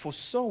seed for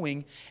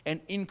sowing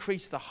and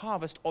increase the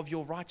harvest of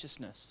your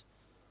righteousness.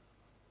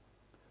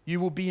 You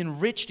will be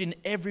enriched in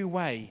every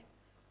way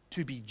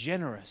to be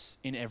generous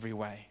in every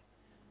way,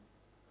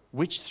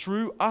 which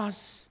through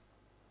us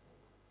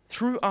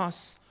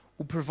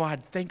will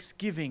provide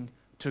thanksgiving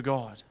to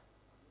God.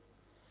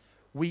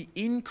 We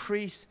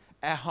increase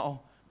our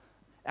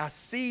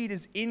seed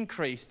is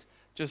increased.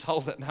 Just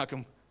hold that,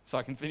 Malcolm, so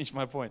I can finish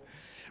my point.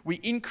 We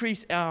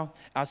increase our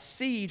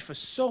seed for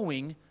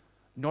sowing,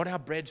 not our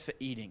bread for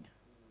eating.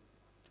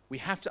 We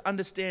have to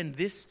understand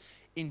this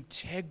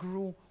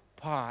integral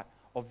part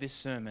of this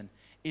sermon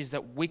is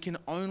that we can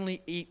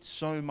only eat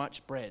so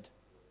much bread.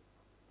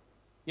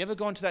 You ever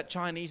gone to that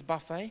Chinese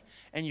buffet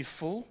and you're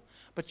full,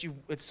 but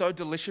it's so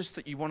delicious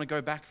that you want to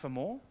go back for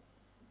more?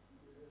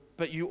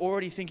 But you're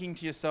already thinking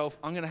to yourself,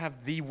 I'm going to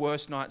have the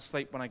worst night's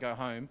sleep when I go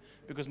home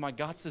because my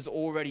guts is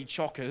already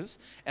chockers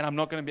and I'm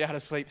not going to be able to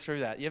sleep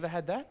through that. You ever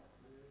had that?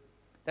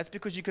 That's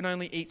because you can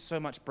only eat so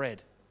much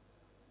bread.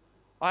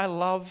 I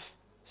love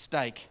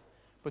steak,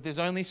 but there's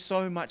only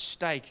so much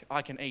steak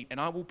I can eat, and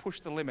I will push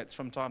the limits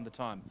from time to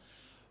time.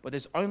 But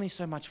there's only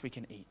so much we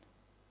can eat,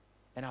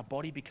 and our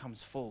body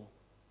becomes full.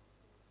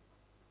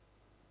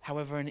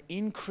 However, an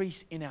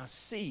increase in our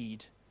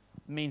seed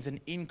means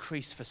an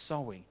increase for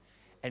sowing.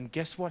 And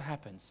guess what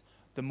happens?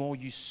 The more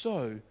you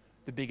sow,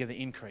 the bigger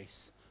the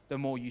increase. The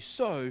more you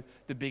sow,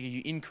 the bigger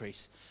you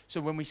increase. So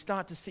when we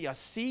start to see our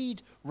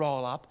seed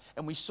roll up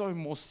and we sow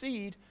more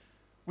seed,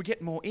 we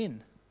get more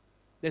in.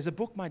 There's a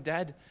book my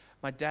dad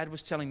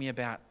was telling me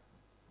about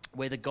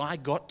where the guy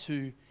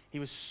he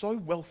was so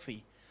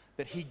wealthy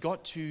that he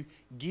got to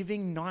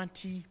giving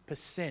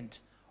 90%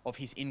 of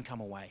his income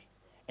away,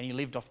 and he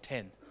lived off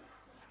 10.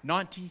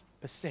 90%.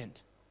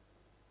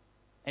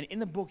 And in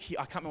the book,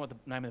 I can't remember what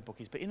the name of the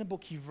book is, but in the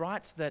book he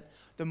writes that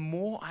the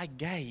more I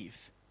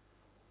gave,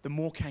 the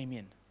more came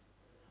in.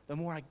 The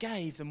more I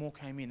gave, the more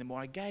came in. The more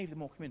I gave, the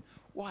more came in.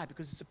 Why?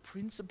 Because it's a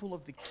principle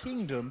of the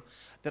kingdom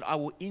that I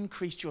will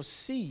increase your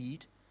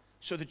seed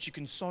so that you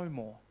can sow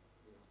more.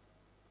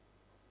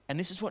 And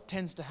this is what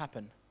tends to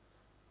happen.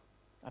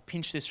 I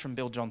pinch this from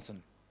Bill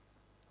Johnson.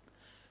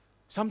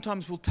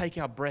 Sometimes we'll take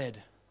our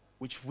bread,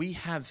 which we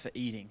have for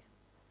eating,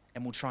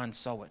 and we'll try and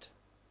sow it.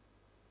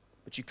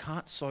 But you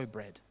can't sow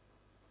bread.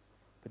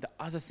 But the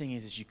other thing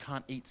is you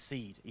can't eat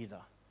seed either.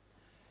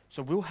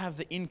 So we'll have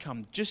the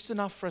income just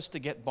enough for us to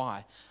get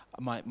by.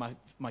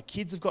 My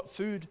kids have got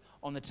food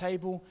on the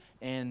table,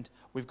 and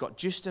we've got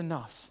just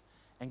enough.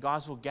 And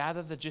guys will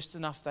gather the just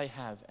enough they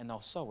have, and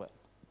they'll sow it.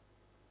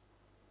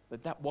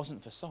 But that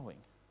wasn't for sowing.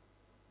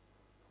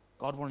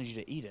 God wanted you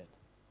to eat it,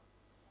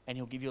 and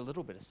He'll give you a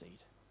little bit of seed.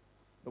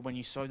 But when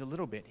you sow the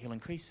little bit, He'll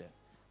increase it.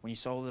 When you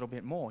sow a little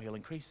bit more, He'll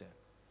increase it.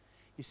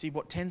 You see,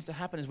 what tends to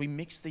happen is we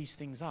mix these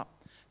things up.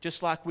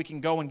 Just like we can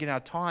go and get our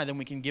tithe and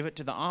we can give it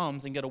to the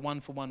alms and get a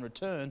 1-for-1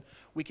 return,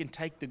 we can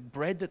take the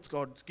bread that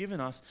God's given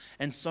us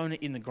and sown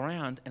it in the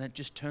ground, and it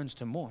just turns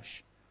to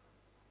mush.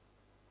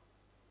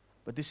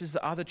 But this is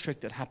the other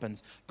trick that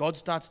happens. God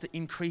starts to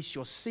increase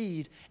your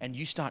seed, and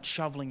you start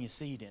shoveling your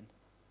seed in.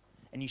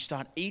 And you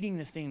start eating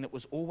the thing that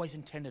was always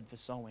intended for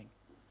sowing.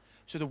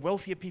 So the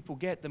wealthier people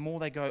get, the more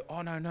they go,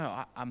 oh,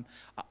 no,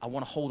 I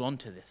want to hold on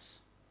to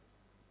this.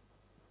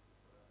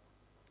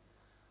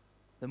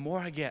 The more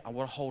I get, I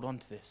want to hold on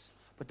to this.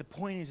 But the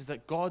point is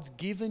that God's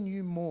given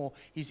you more.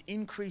 He's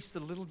increased the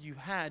little you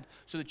had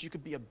so that you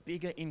could be a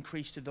bigger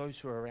increase to those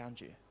who are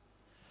around you.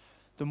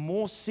 The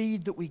more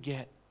seed that we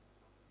get,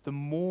 the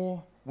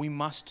more we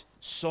must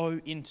sow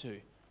into.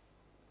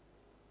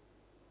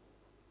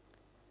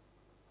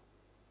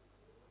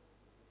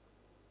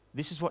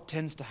 This is what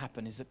tends to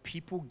happen, is that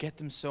people get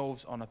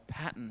themselves on a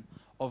pattern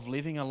of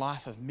living a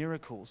life of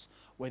miracles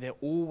where they're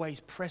always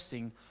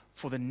pressing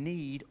for the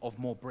need of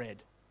more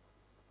bread.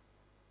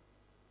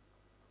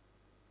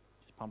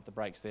 Just pump the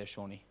brakes there,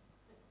 Shawnee.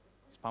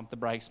 Just pump the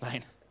brakes,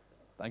 mate.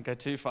 Don't go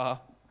too far.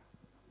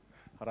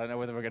 I don't know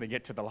whether we're going to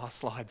get to the last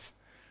slides.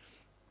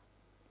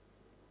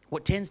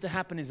 What tends to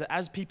happen is that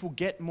as people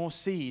get more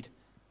seed,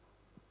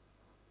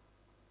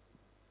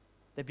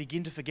 they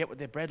begin to forget what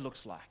their bread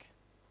looks like.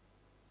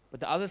 But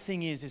the other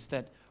thing is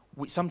that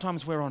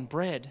sometimes we're on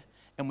bread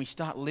and we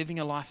start living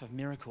a life of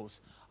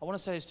miracles. I want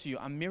to say this to you.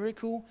 A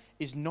miracle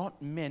is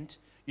not meant,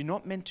 you're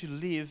not meant to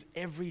live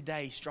every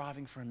day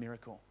striving for a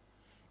miracle.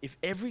 If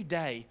every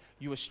day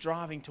you are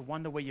striving to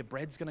wonder where your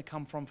bread's going to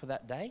come from for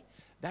that day,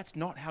 that's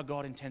not how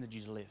God intended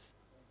you to live.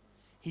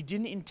 He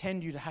didn't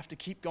intend you to have to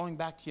keep going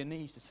back to your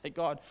knees to say,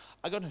 God,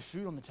 I got no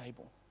food on the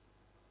table.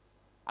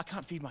 I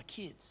can't feed my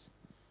kids.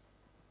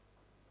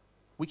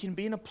 We can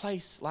be in a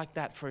place like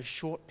that for a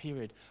short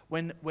period.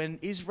 When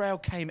Israel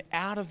came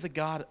out of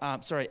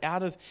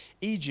out of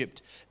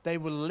Egypt, they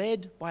were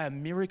led by a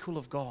miracle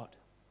of God.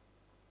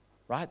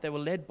 Right? They were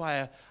led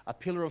by a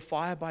pillar of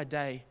fire by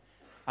day,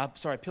 a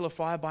pillar of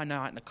fire by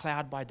night and a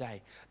cloud by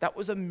day. That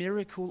was a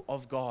miracle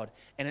of God,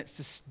 and it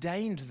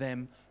sustained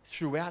them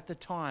throughout the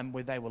time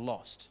where they were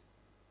lost.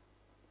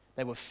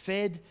 They were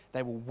fed,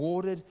 they were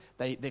watered,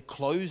 their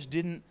clothes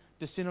didn't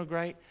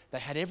disintegrate. They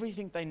had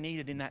everything they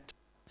needed in that time.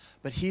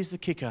 But here's the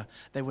kicker.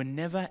 They were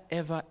never,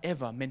 ever,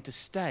 ever meant to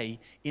stay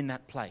in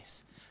that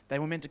place. They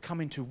were meant to come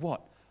into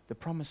what? The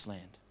promised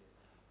land,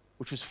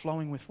 which was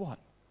flowing with what?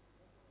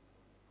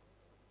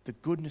 The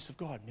goodness of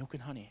God, milk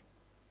and honey.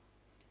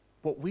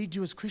 What we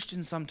do as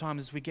Christians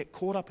sometimes is we get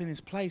caught up in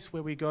this place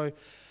where we go,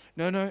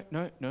 no,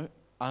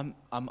 I'm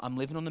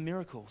living on the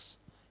miracles.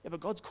 Yeah, but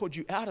God's called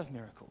you out of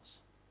miracles.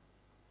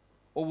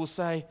 Or we'll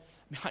say,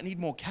 I need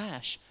more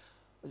cash.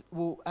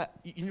 Well,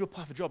 you need to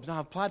apply for jobs. No,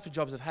 I've applied for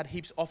jobs. I've had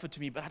heaps offered to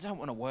me, but I don't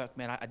want to work,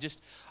 man. I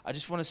just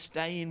want to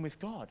stay in with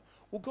God.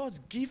 Well, God's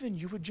given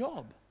you a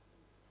job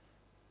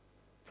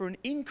for an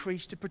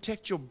increase to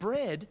protect your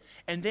bread,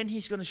 and then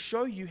He's going to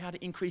show you how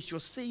to increase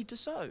your seed to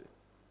sow.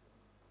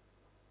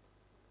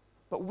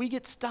 But we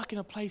get stuck in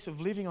a place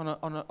of living on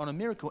a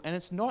miracle, and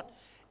it's not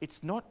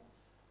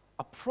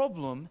a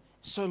problem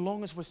so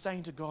long as we're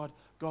saying to God,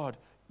 God,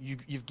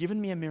 you've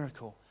given me a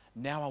miracle.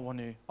 Now I want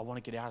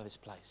to get out of this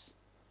place.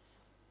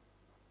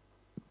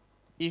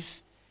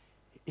 If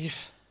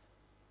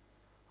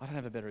I don't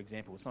have a better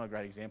example, it's not a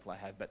great example I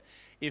have, but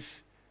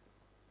if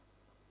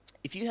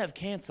you have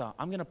cancer,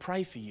 I'm going to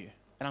pray for you,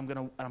 and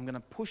I'm going to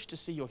push to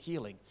see your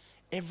healing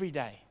every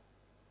day.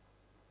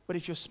 But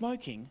if you're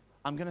smoking,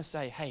 I'm going to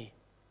say, hey,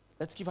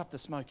 let's give up the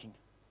smoking,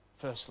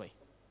 firstly.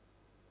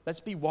 Let's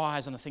be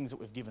wise on the things that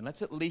we've given.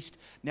 Let's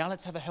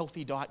have a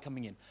healthy diet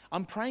coming in.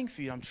 I'm praying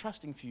for you, I'm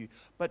trusting for you,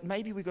 but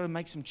maybe we've got to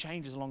make some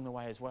changes along the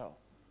way as well.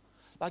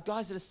 Like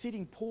guys that are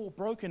sitting poor,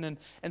 broken, and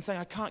saying,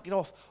 I can't get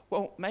off.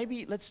 Well,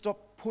 maybe let's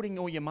stop putting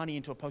all your money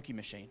into a pokie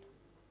machine.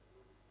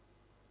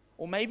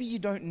 Or maybe you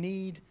don't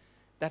need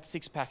that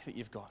six-pack that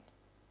you've got.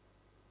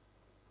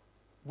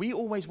 We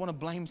always want to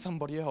blame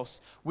somebody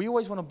else. We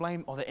always want to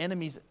blame, the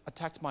enemy's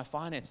attacked my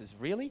finances.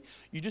 Really?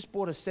 You just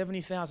bought a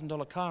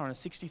 $70,000 car and a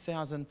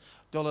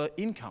 $60,000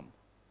 income.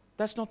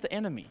 That's not the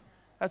enemy.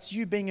 That's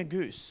you being a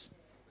goose.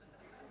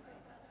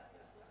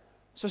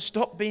 So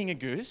stop being a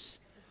goose,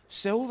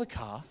 sell the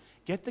car,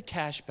 get the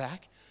cash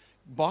back,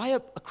 buy a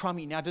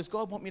crummy. Now, does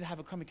God want me to have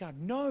a crummy car?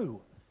 No.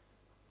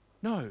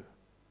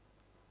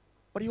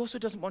 But He also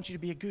doesn't want you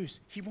to be a goose.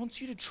 He wants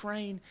you to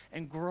train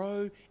and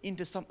grow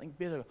into something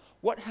better.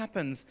 What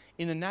happens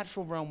in the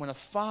natural realm when a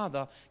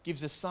father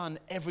gives a son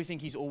everything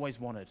he's always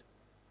wanted?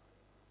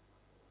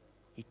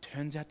 He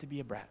turns out to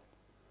be a brat.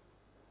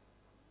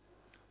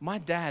 My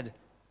dad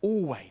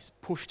always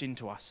pushed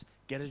into us,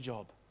 get a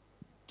job,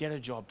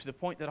 to the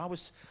point that I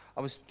was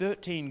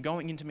 13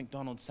 going into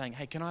McDonald's saying,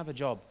 hey, can I have a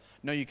job?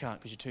 No, you can't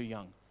because you're too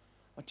young.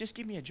 Like, just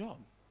give me a job.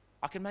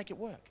 I can make it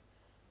work.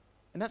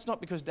 And that's not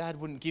because Dad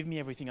wouldn't give me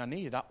everything I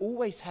needed. I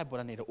always had what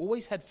I needed. I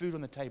always had food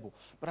on the table.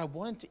 But I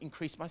wanted to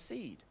increase my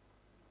seed.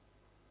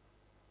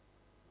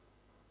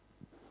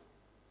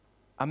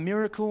 A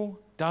miracle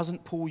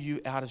doesn't pull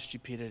you out of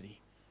stupidity.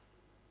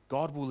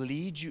 God will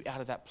lead you out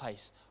of that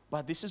place.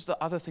 But this is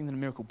the other thing than a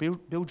miracle.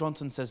 Bill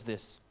Johnson says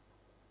this.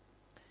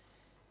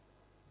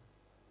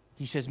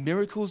 He says,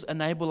 miracles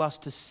enable us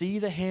to see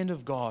the hand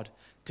of God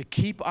to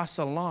keep us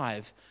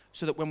alive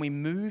so that when we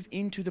move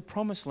into the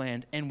promised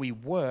land and we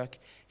work,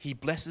 He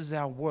blesses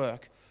our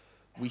work.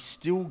 We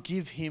still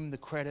give Him the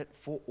credit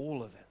for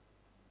all of it.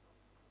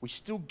 We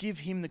still give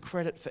Him the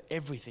credit for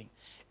everything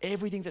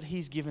that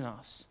He's given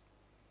us.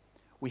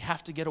 We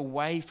have to get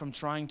away from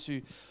trying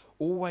to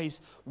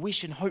always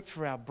wish and hope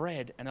for our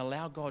bread and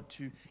allow God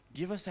to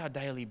give us our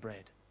daily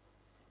bread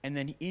and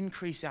then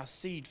increase our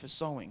seed for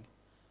sowing.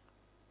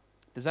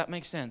 Does that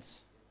make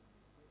sense?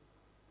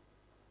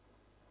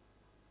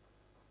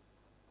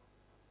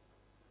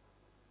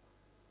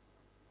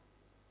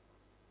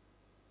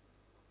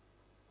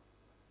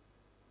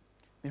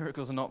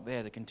 Miracles are not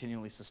there to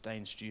continually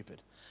sustain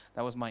stupid.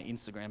 That was my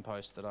Instagram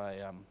post that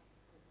I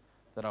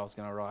was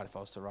going to write if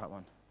I was to write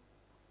one.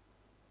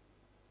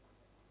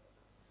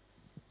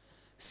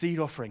 Seed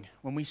offering.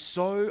 When we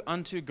sow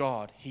unto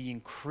God, He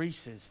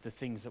increases the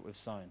things that we've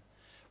sown.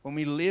 When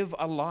we live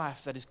a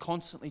life that is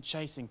constantly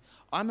chasing,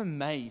 I'm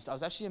amazed. I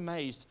was actually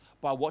amazed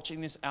by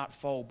watching this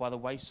unfold by the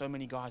way so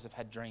many guys have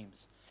had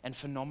dreams and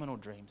phenomenal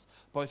dreams,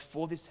 both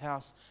for this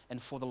house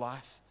and for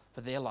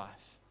their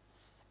life.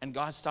 And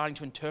guys starting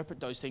to interpret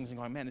those things and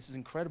going, man, this is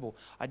incredible.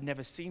 I'd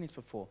never seen this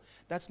before.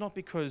 That's not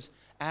because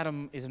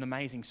Adam is an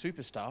amazing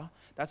superstar.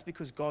 That's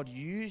because God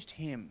used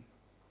him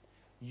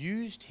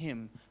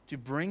to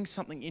bring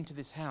something into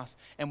this house.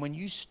 And when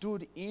you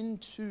stood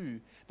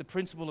into the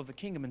principle of the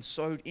kingdom and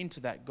sowed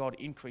into that, God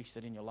increased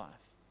it in your life.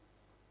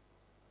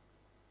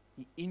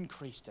 He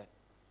increased it.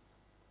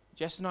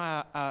 Jess and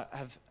I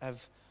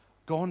have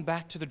gone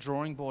back to the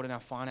drawing board in our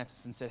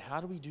finances and said,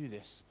 how do we do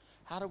this?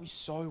 How do we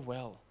sow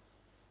well?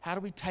 How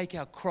do we take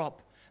our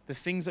crop, the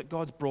things that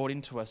God's brought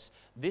into us,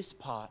 this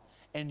part,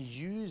 and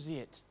use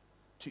it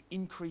to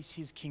increase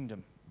his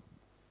kingdom?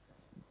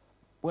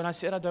 When I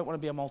said I don't want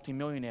to be a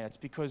multimillionaire, it's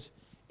because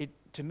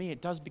to me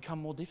it does become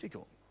more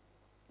difficult.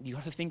 You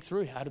got to think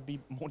through how to be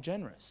more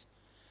generous.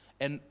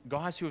 And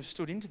guys who have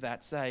stood into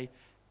that say,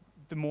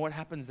 the more it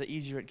happens, the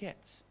easier it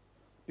gets.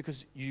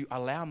 Because you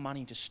allow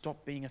money to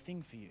stop being a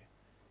thing for you.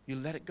 You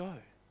let it go.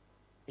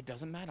 It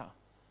doesn't matter.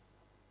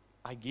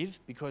 I give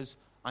because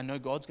I know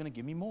God's going to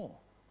give me more.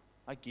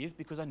 I give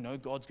because I know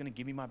God's going to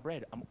give me my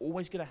bread. I'm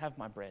always going to have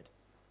my bread.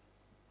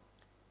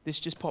 This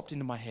just popped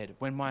into my head.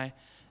 When my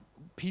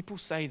people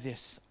say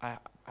this, I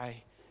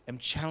am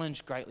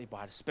challenged greatly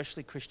by it,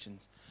 especially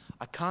Christians.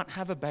 I can't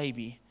have a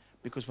baby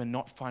because we're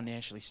not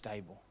financially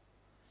stable.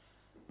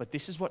 But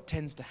this is what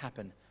tends to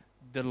happen.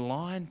 The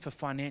line for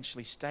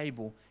financially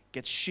stable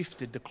gets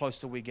shifted the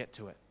closer we get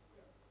to it.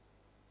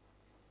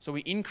 So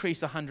we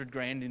increase 100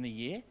 grand in the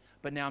year,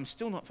 but now I'm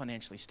still not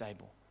financially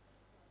stable.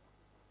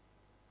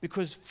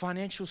 Because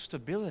financial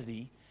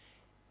stability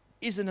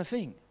isn't a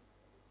thing.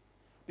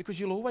 Because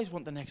you'll always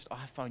want the next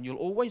iPhone. You'll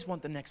always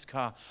want the next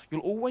car.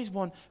 You'll always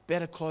want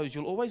better clothes.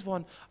 You'll always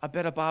want a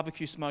better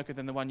barbecue smoker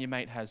than the one your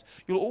mate has.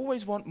 You'll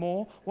always want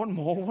more, want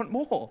more, want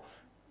more.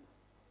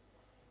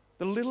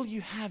 The little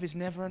you have is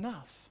never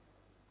enough.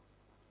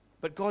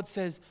 But God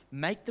says,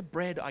 make the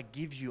bread I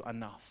give you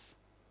enough,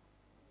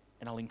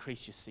 and I'll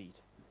increase your seed.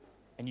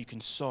 And you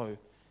can sow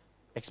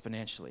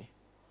exponentially.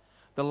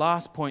 The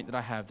last point that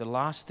I have, the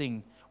last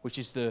thing, which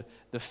is the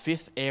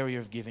fifth area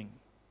of giving.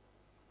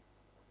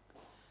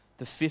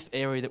 The fifth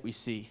area that we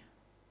see.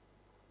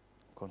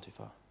 I've gone too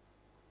far.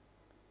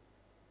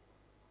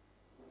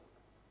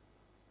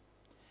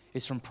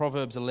 It's from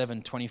Proverbs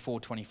 11, 24,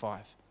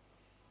 25.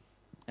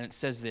 And it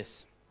says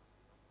this.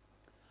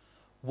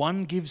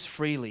 One gives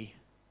freely,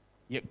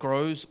 yet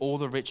grows all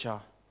the richer.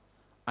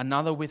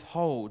 Another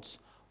withholds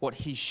what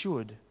he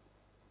should.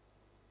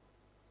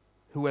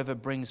 Whoever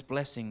brings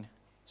blessing,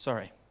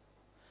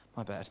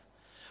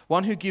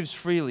 One who gives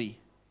freely,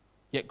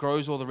 yet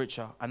grows all the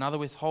richer. Another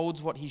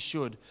withholds what he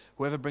should.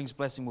 Whoever brings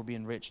blessing will be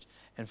enriched.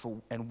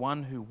 And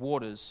one who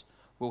waters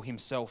will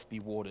himself be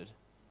watered.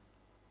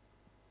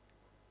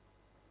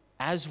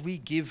 As we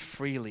give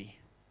freely,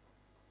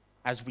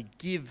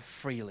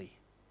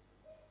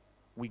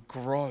 we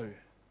grow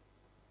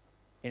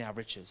in our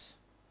riches.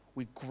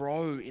 We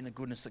grow in the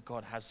goodness that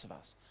God has of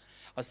us.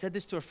 I said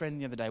this to a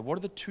friend the other day. What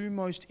are the two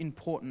most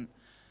important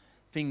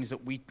things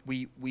that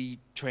we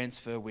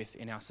transfer with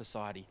in our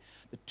society?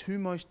 The two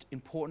most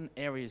important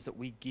areas that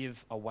we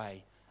give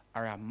away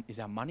is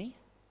our money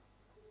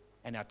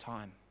and our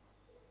time.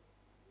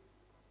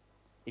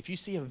 If you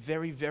see a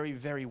very, very,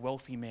 very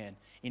wealthy man,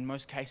 in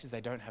most cases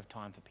they don't have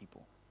time for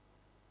people.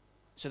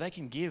 So they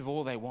can give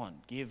all they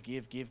want. Give.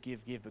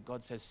 But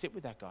God says, sit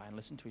with that guy and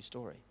listen to his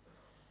story.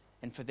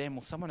 And for them,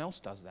 well, someone else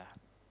does that.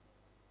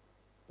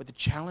 But the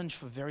challenge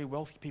for very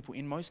wealthy people,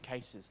 in most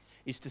cases,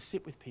 is to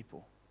sit with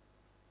people.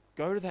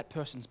 Go to that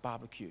person's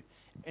barbecue.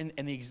 And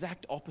the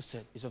exact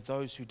opposite is of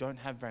those who don't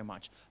have very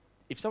much.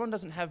 If someone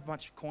doesn't have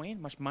much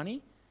coin, much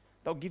money,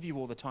 they'll give you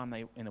all the time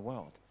in the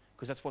world,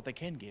 because that's what they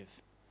can give.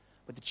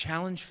 But the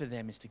challenge for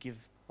them is to give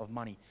of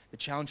money. The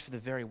challenge for the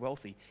very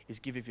wealthy is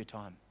give of your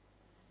time.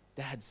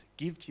 Dads,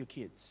 give to your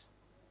kids.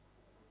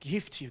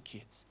 Give to your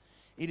kids.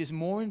 It is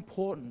more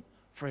important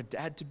for a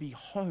dad to be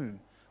home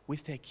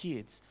with their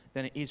kids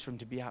than it is for him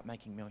to be out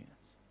making millions.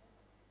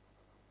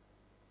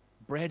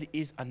 Bread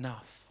is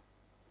enough.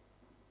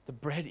 The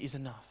bread is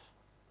enough.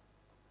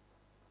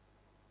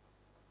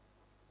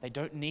 They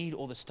don't need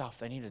all the stuff.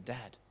 They need a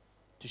dad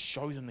to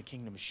show them the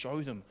kingdom,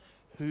 show them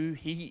who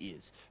he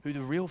is, who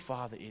the real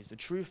father is, the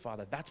true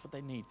father. That's what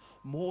they need.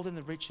 More than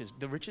the riches.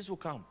 The riches will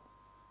come.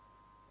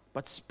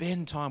 But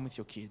spend time with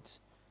your kids.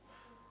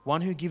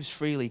 One who gives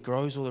freely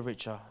grows all the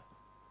richer.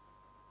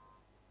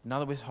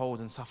 Another withholds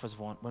and suffers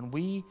want. When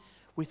we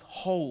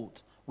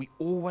withhold, we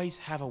always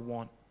have a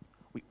want.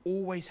 We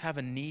always have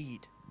a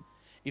need.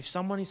 If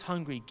someone is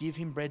hungry, give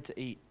him bread to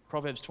eat.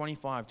 Proverbs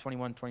 25,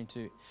 21,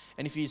 22.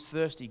 And if he is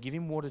thirsty, give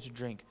him water to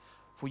drink.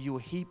 For you will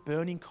heap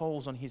burning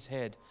coals on his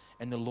head,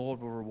 and the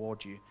Lord will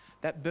reward you.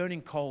 That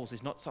burning coals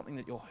is not something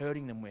that you're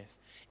hurting them with.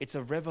 It's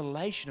a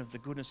revelation of the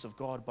goodness of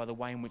God by the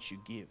way in which you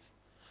give.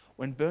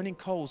 When burning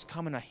coals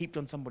come and are heaped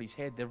on somebody's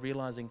head, they're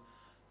realizing,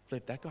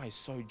 flip, that guy is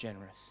so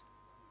generous.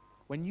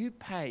 When you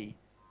pay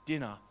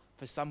dinner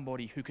for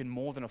somebody who can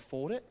more than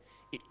afford it,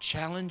 it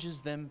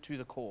challenges them to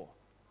the core.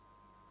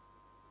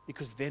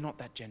 Because they're not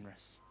that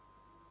generous.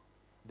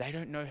 They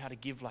don't know how to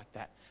give like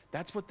that.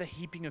 That's what the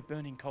heaping of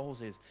burning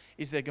coals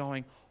is they're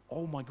going,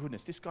 oh my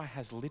goodness, this guy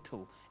has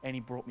little and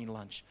he brought me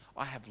lunch.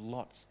 I have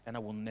lots and I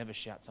will never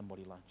shout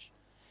somebody lunch.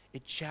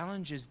 It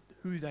challenges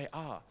who they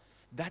are.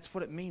 That's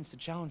what it means to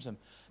challenge them.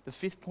 The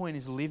fifth point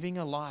is living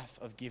a life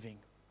of giving.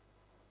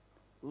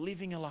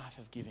 Living a life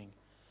of giving.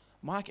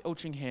 Mike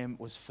Eltringham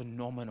was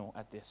phenomenal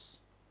at this.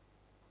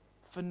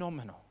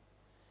 Phenomenal.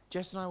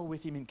 Jess and I were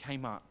with him in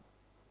Kmart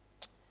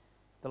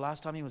the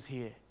last time he was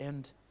here,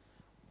 and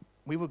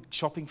we were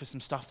shopping for some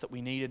stuff that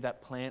we needed.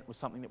 That plant was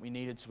something that we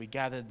needed, so we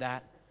gathered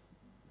that.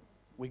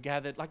 We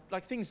gathered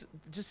like things,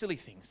 just silly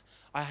things.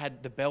 I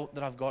had the belt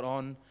that I've got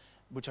on,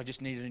 which I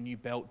just needed a new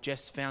belt.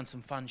 Jess found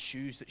some fun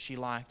shoes that she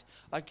liked.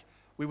 Like,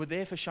 we were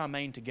there for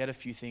Charmaine to get a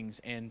few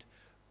things, and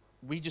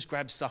we just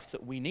grabbed stuff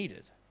that we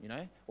needed,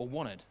 or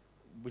wanted,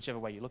 whichever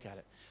way you look at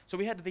it. So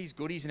we had these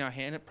goodies in our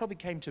hand. It probably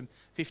came to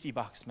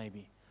 $50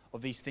 maybe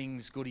of these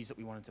things, goodies that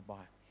we wanted to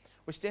buy.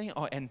 We're standing,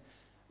 and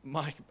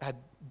Mike had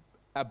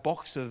a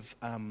box of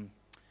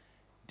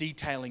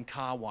detailing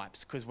car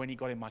wipes, because when he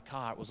got in my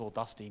car, it was all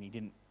dusty,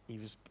 and he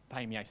was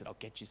paying me. I said, I'll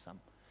get you some.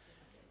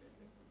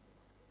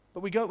 But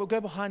we'll go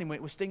behind him.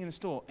 We're staying in the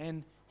store,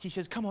 and he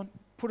says, come on,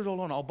 put it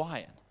all on, I'll buy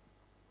it.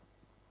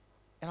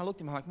 And I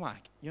looked at him, I'm like,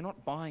 Mike, you're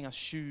not buying us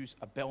shoes,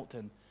 a belt,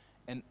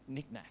 and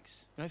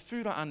knickknacks.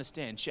 Food I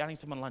understand. Shouting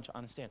someone lunch, I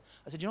understand.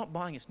 I said, you're not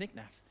buying us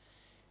knickknacks.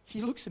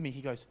 He looks at me,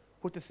 he goes,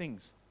 put the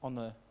things on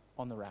the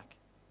rack.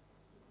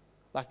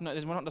 Like, no,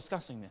 we're not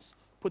discussing this.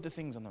 Put the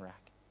things on the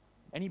rack.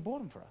 And he bought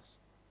them for us.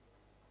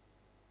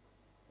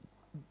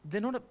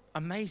 They're not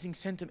amazing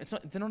sentiments.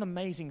 They're not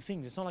amazing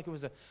things. It's not like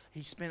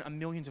he spent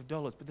millions of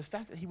dollars. But the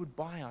fact that he would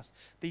buy us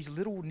these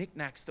little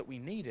knickknacks that we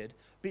needed,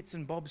 bits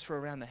and bobs for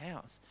around the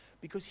house,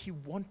 because he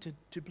wanted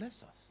to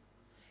bless us.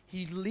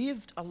 He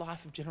lived a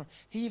life of generosity.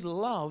 He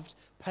loved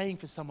paying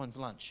for someone's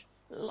lunch.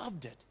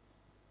 Loved it.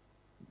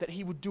 That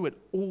he would do it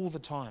all the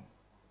time.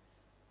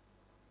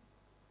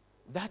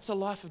 That's a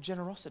life of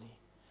generosity.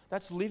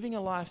 That's living a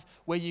life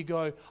where you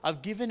go,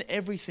 I've given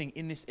everything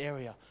in this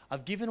area.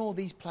 I've given all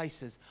these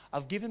places.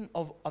 I've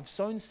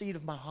sown seed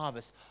of my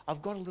harvest.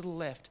 I've got a little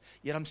left,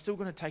 yet I'm still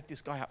going to take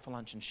this guy out for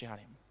lunch and shout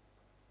him.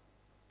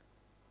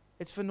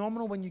 It's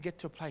phenomenal when you get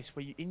to a place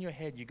where in your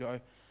head you go,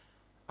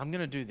 I'm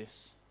going to do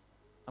this.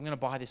 I'm going to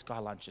buy this guy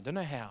lunch. I don't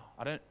know how.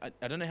 I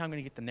don't know how I'm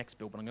going to get the next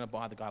bill, but I'm going to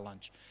buy the guy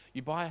lunch.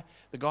 You buy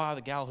the guy or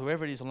the gal,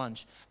 whoever it is,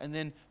 lunch, and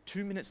then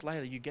 2 minutes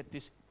later you get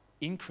this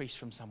increase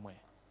from somewhere.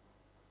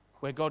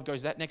 Where God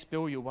goes, that next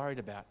bill you're worried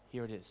about,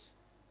 here it is.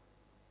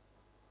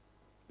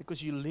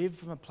 Because you live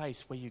from a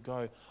place where you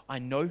go, I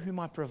know who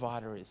my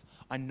provider is.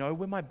 I know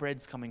where my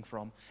bread's coming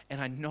from.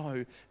 And I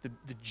know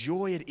the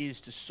joy it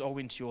is to sow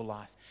into your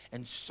life.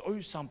 And sow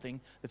something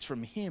that's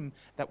from Him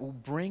that will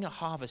bring a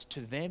harvest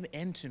to them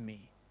and to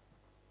me.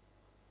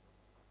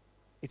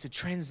 It's a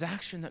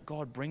transaction that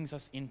God brings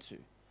us into.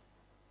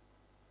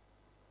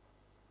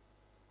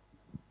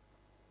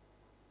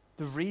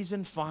 The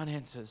reason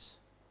finances...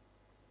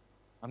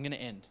 I'm going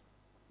to end.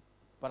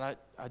 But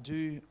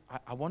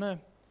I want to,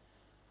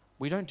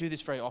 we don't do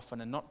this very often,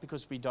 and not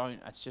because we don't,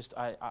 it's just,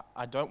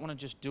 I don't want to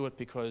just do it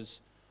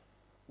because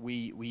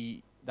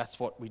that's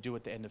what we do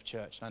at the end of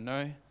church. And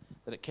I know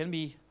that it can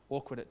be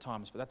awkward at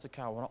times, but that's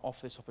okay. I want to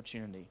offer this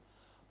opportunity.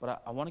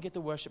 But I want to get the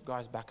worship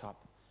guys back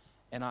up,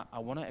 and I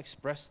want to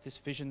express this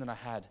vision that I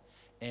had,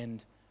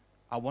 and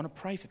I want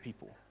to pray for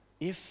people.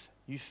 If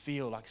you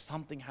feel like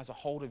something has a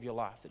hold of your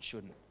life that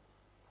shouldn't,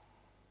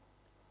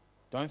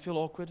 don't feel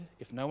awkward.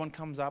 If no one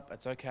comes up,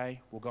 it's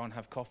okay. We'll go and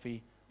have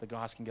coffee. The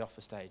guys can get off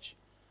the stage.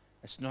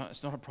 It's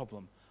not a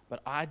problem.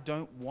 But I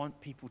don't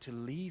want people to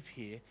leave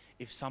here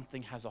if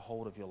something has a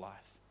hold of your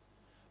life,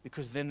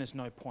 because then there's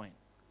no point.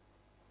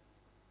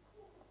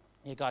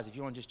 Yeah, guys, if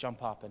you want to just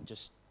jump up and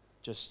just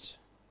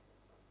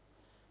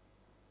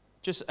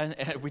and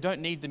we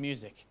don't need the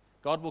music.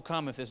 God will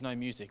come if there's no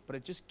music, but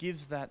it just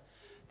gives that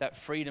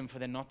freedom for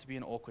there not to be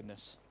an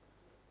awkwardness.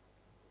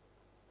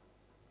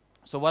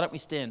 So why don't we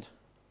stand?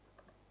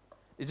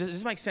 Does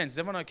this make sense? Is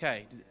everyone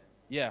okay?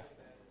 Yeah.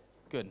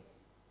 Good.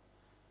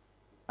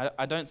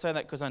 I don't say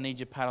that because I need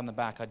your pat on the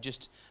back.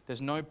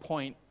 There's no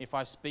point if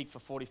I speak for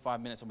 45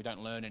 minutes and we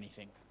don't learn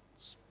anything.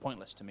 It's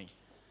pointless to me.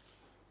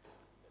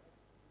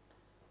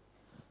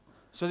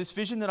 So this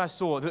vision that I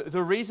saw,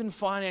 the reason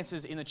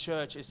finances in the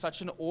church is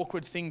such an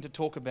awkward thing to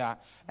talk about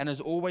and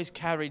has always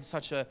carried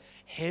such a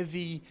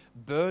heavy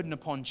burden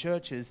upon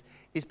churches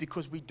is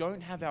because we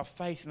don't have our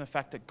faith in the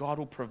fact that God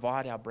will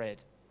provide our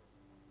bread.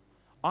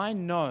 I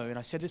know, and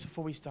I said this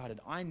before we started,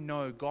 I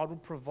know God will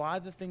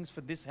provide the things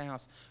for this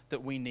house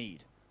that we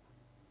need.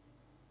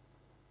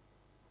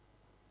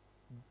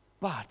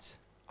 But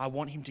I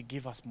want Him to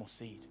give us more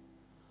seed.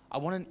 I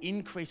want an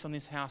increase on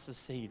this house's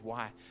seed.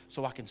 Why?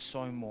 So I can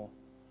sow more.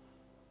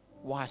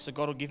 Why? So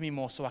God will give me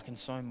more so I can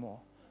sow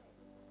more.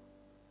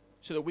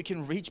 So that we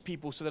can reach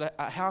people, so that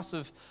a house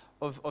of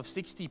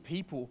 60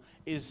 people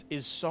is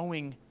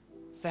sowing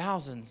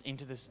thousands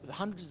into this,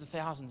 hundreds of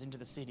thousands into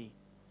the city.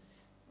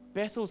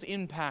 Bethel's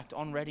impact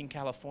on Redding,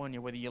 California,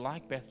 whether you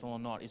like Bethel or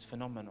not, is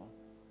phenomenal.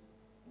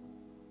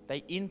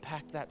 They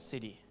impact that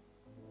city.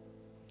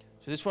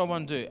 So this is what I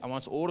want to do. I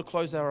want us all to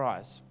close our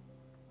eyes.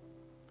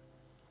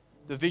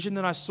 The vision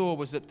that I saw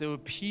was that there were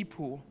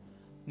people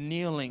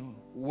kneeling,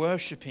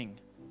 worshiping,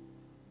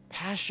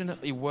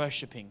 passionately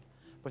worshiping,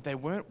 but they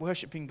weren't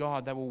worshiping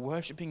God. They were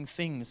worshiping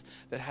things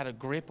that had a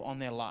grip on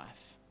their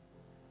life.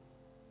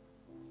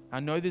 I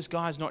know there's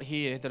guys not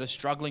here that are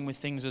struggling with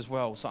things as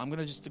well. So I'm going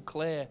to just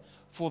declare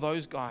for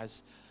those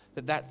guys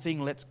that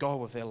thing lets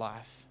go of their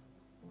life.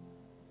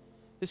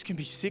 This can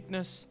be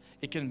sickness.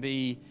 It can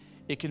be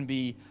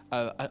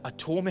a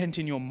torment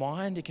in your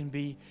mind. It can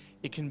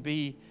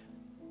be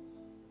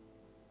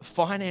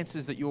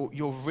finances that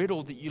you're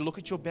riddled, that you look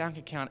at your bank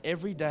account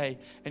every day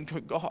and go,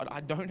 God,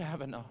 I don't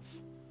have enough.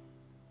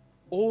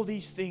 All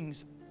these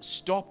things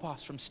stop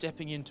us from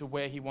stepping into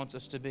where He wants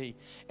us to be.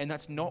 And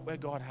that's not where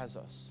God has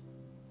us.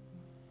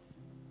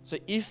 So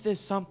if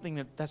there's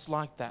something that's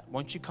like that,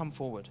 won't you come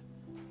forward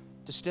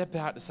to step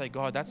out to say,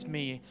 God, that's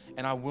me,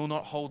 and I will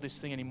not hold this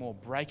thing anymore.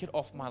 Break it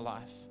off my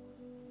life.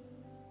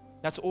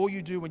 That's all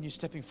you do when you're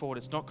stepping forward.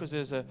 It's not because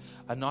there's a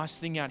nice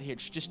thing out here.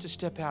 It's just to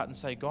step out and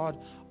say, God,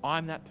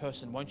 I'm that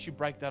person. Won't you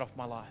break that off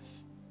my life?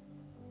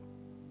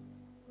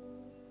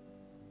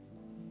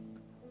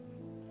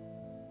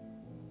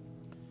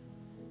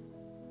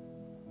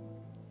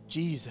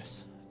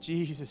 Jesus,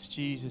 Jesus,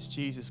 Jesus,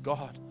 Jesus,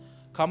 God,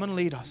 come and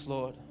lead us,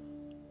 Lord.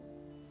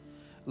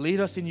 Lead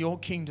us in your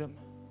kingdom.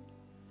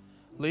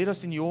 Lead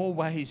us in your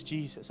ways,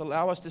 Jesus.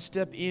 Allow us to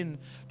step in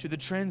to the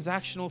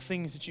transactional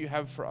things that you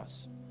have for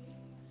us.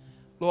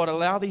 Lord,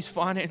 allow these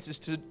finances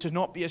to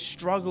not be a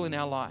struggle in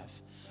our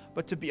life,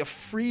 but to be a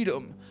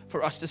freedom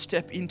for us to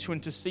step into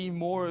and to see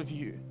more of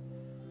you.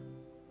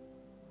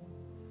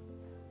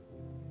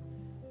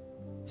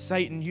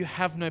 Satan, you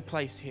have no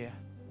place here.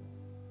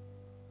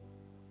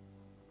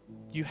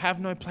 You have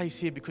no place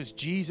here because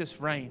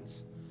Jesus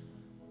reigns.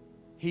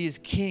 He is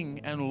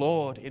King and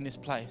Lord in this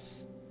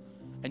place.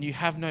 And you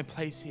have no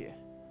place here.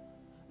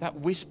 That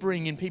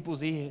whispering in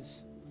people's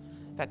ears,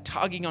 that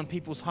tugging on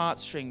people's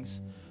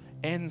heartstrings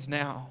ends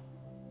now.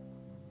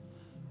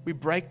 We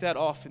break that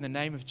off in the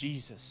name of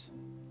Jesus.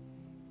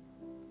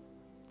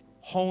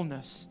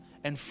 Wholeness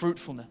and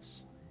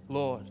fruitfulness,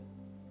 Lord.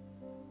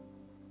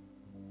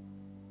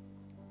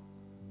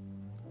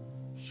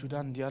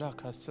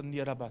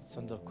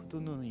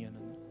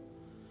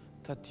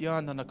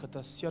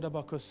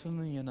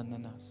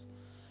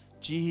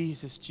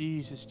 Jesus,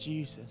 Jesus,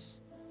 Jesus.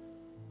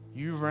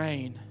 You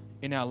reign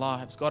in our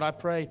lives. God, I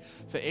pray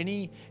for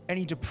any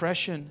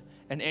depression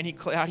and any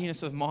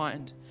cloudiness of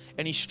mind,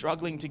 any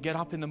struggling to get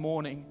up in the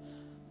morning,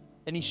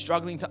 any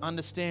struggling to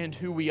understand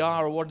who we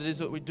are or what it is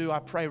that we do. I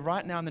pray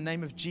right now in the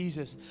name of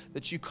Jesus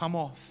that you come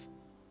off.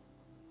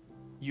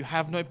 You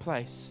have no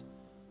place.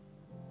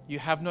 You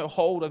have no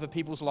hold over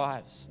people's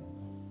lives.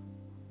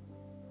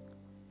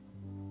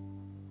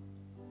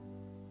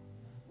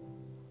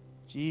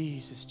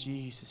 Jesus,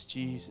 Jesus,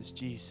 Jesus,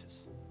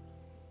 Jesus.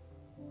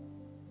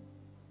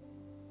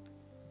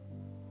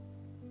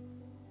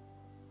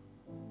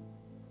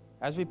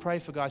 As we pray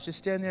for guys, just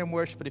stand there and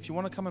worship. But if you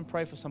want to come and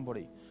pray for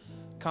somebody,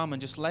 come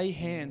and just lay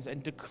hands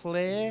and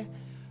declare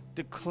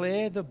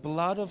the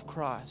blood of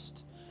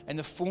Christ and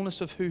the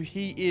fullness of who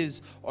He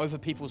is over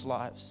people's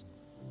lives.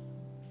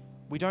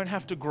 We don't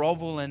have to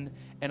grovel and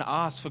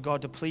ask for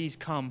God to please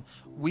come.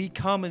 We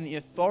come in the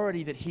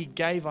authority that He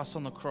gave us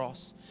on the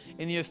cross,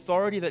 in the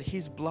authority that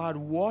His blood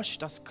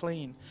washed us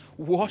clean,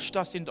 washed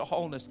us into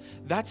wholeness.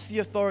 That's the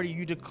authority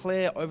you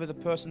declare over the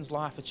person's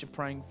life that you're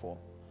praying for.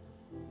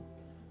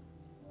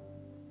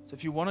 So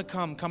if you want to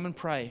come and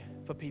pray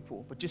for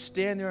people, but just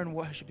stand there and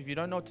worship. If you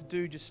don't know what to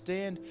do, just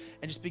stand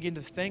and just begin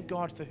to thank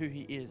God for who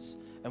He is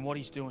and what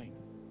He's doing.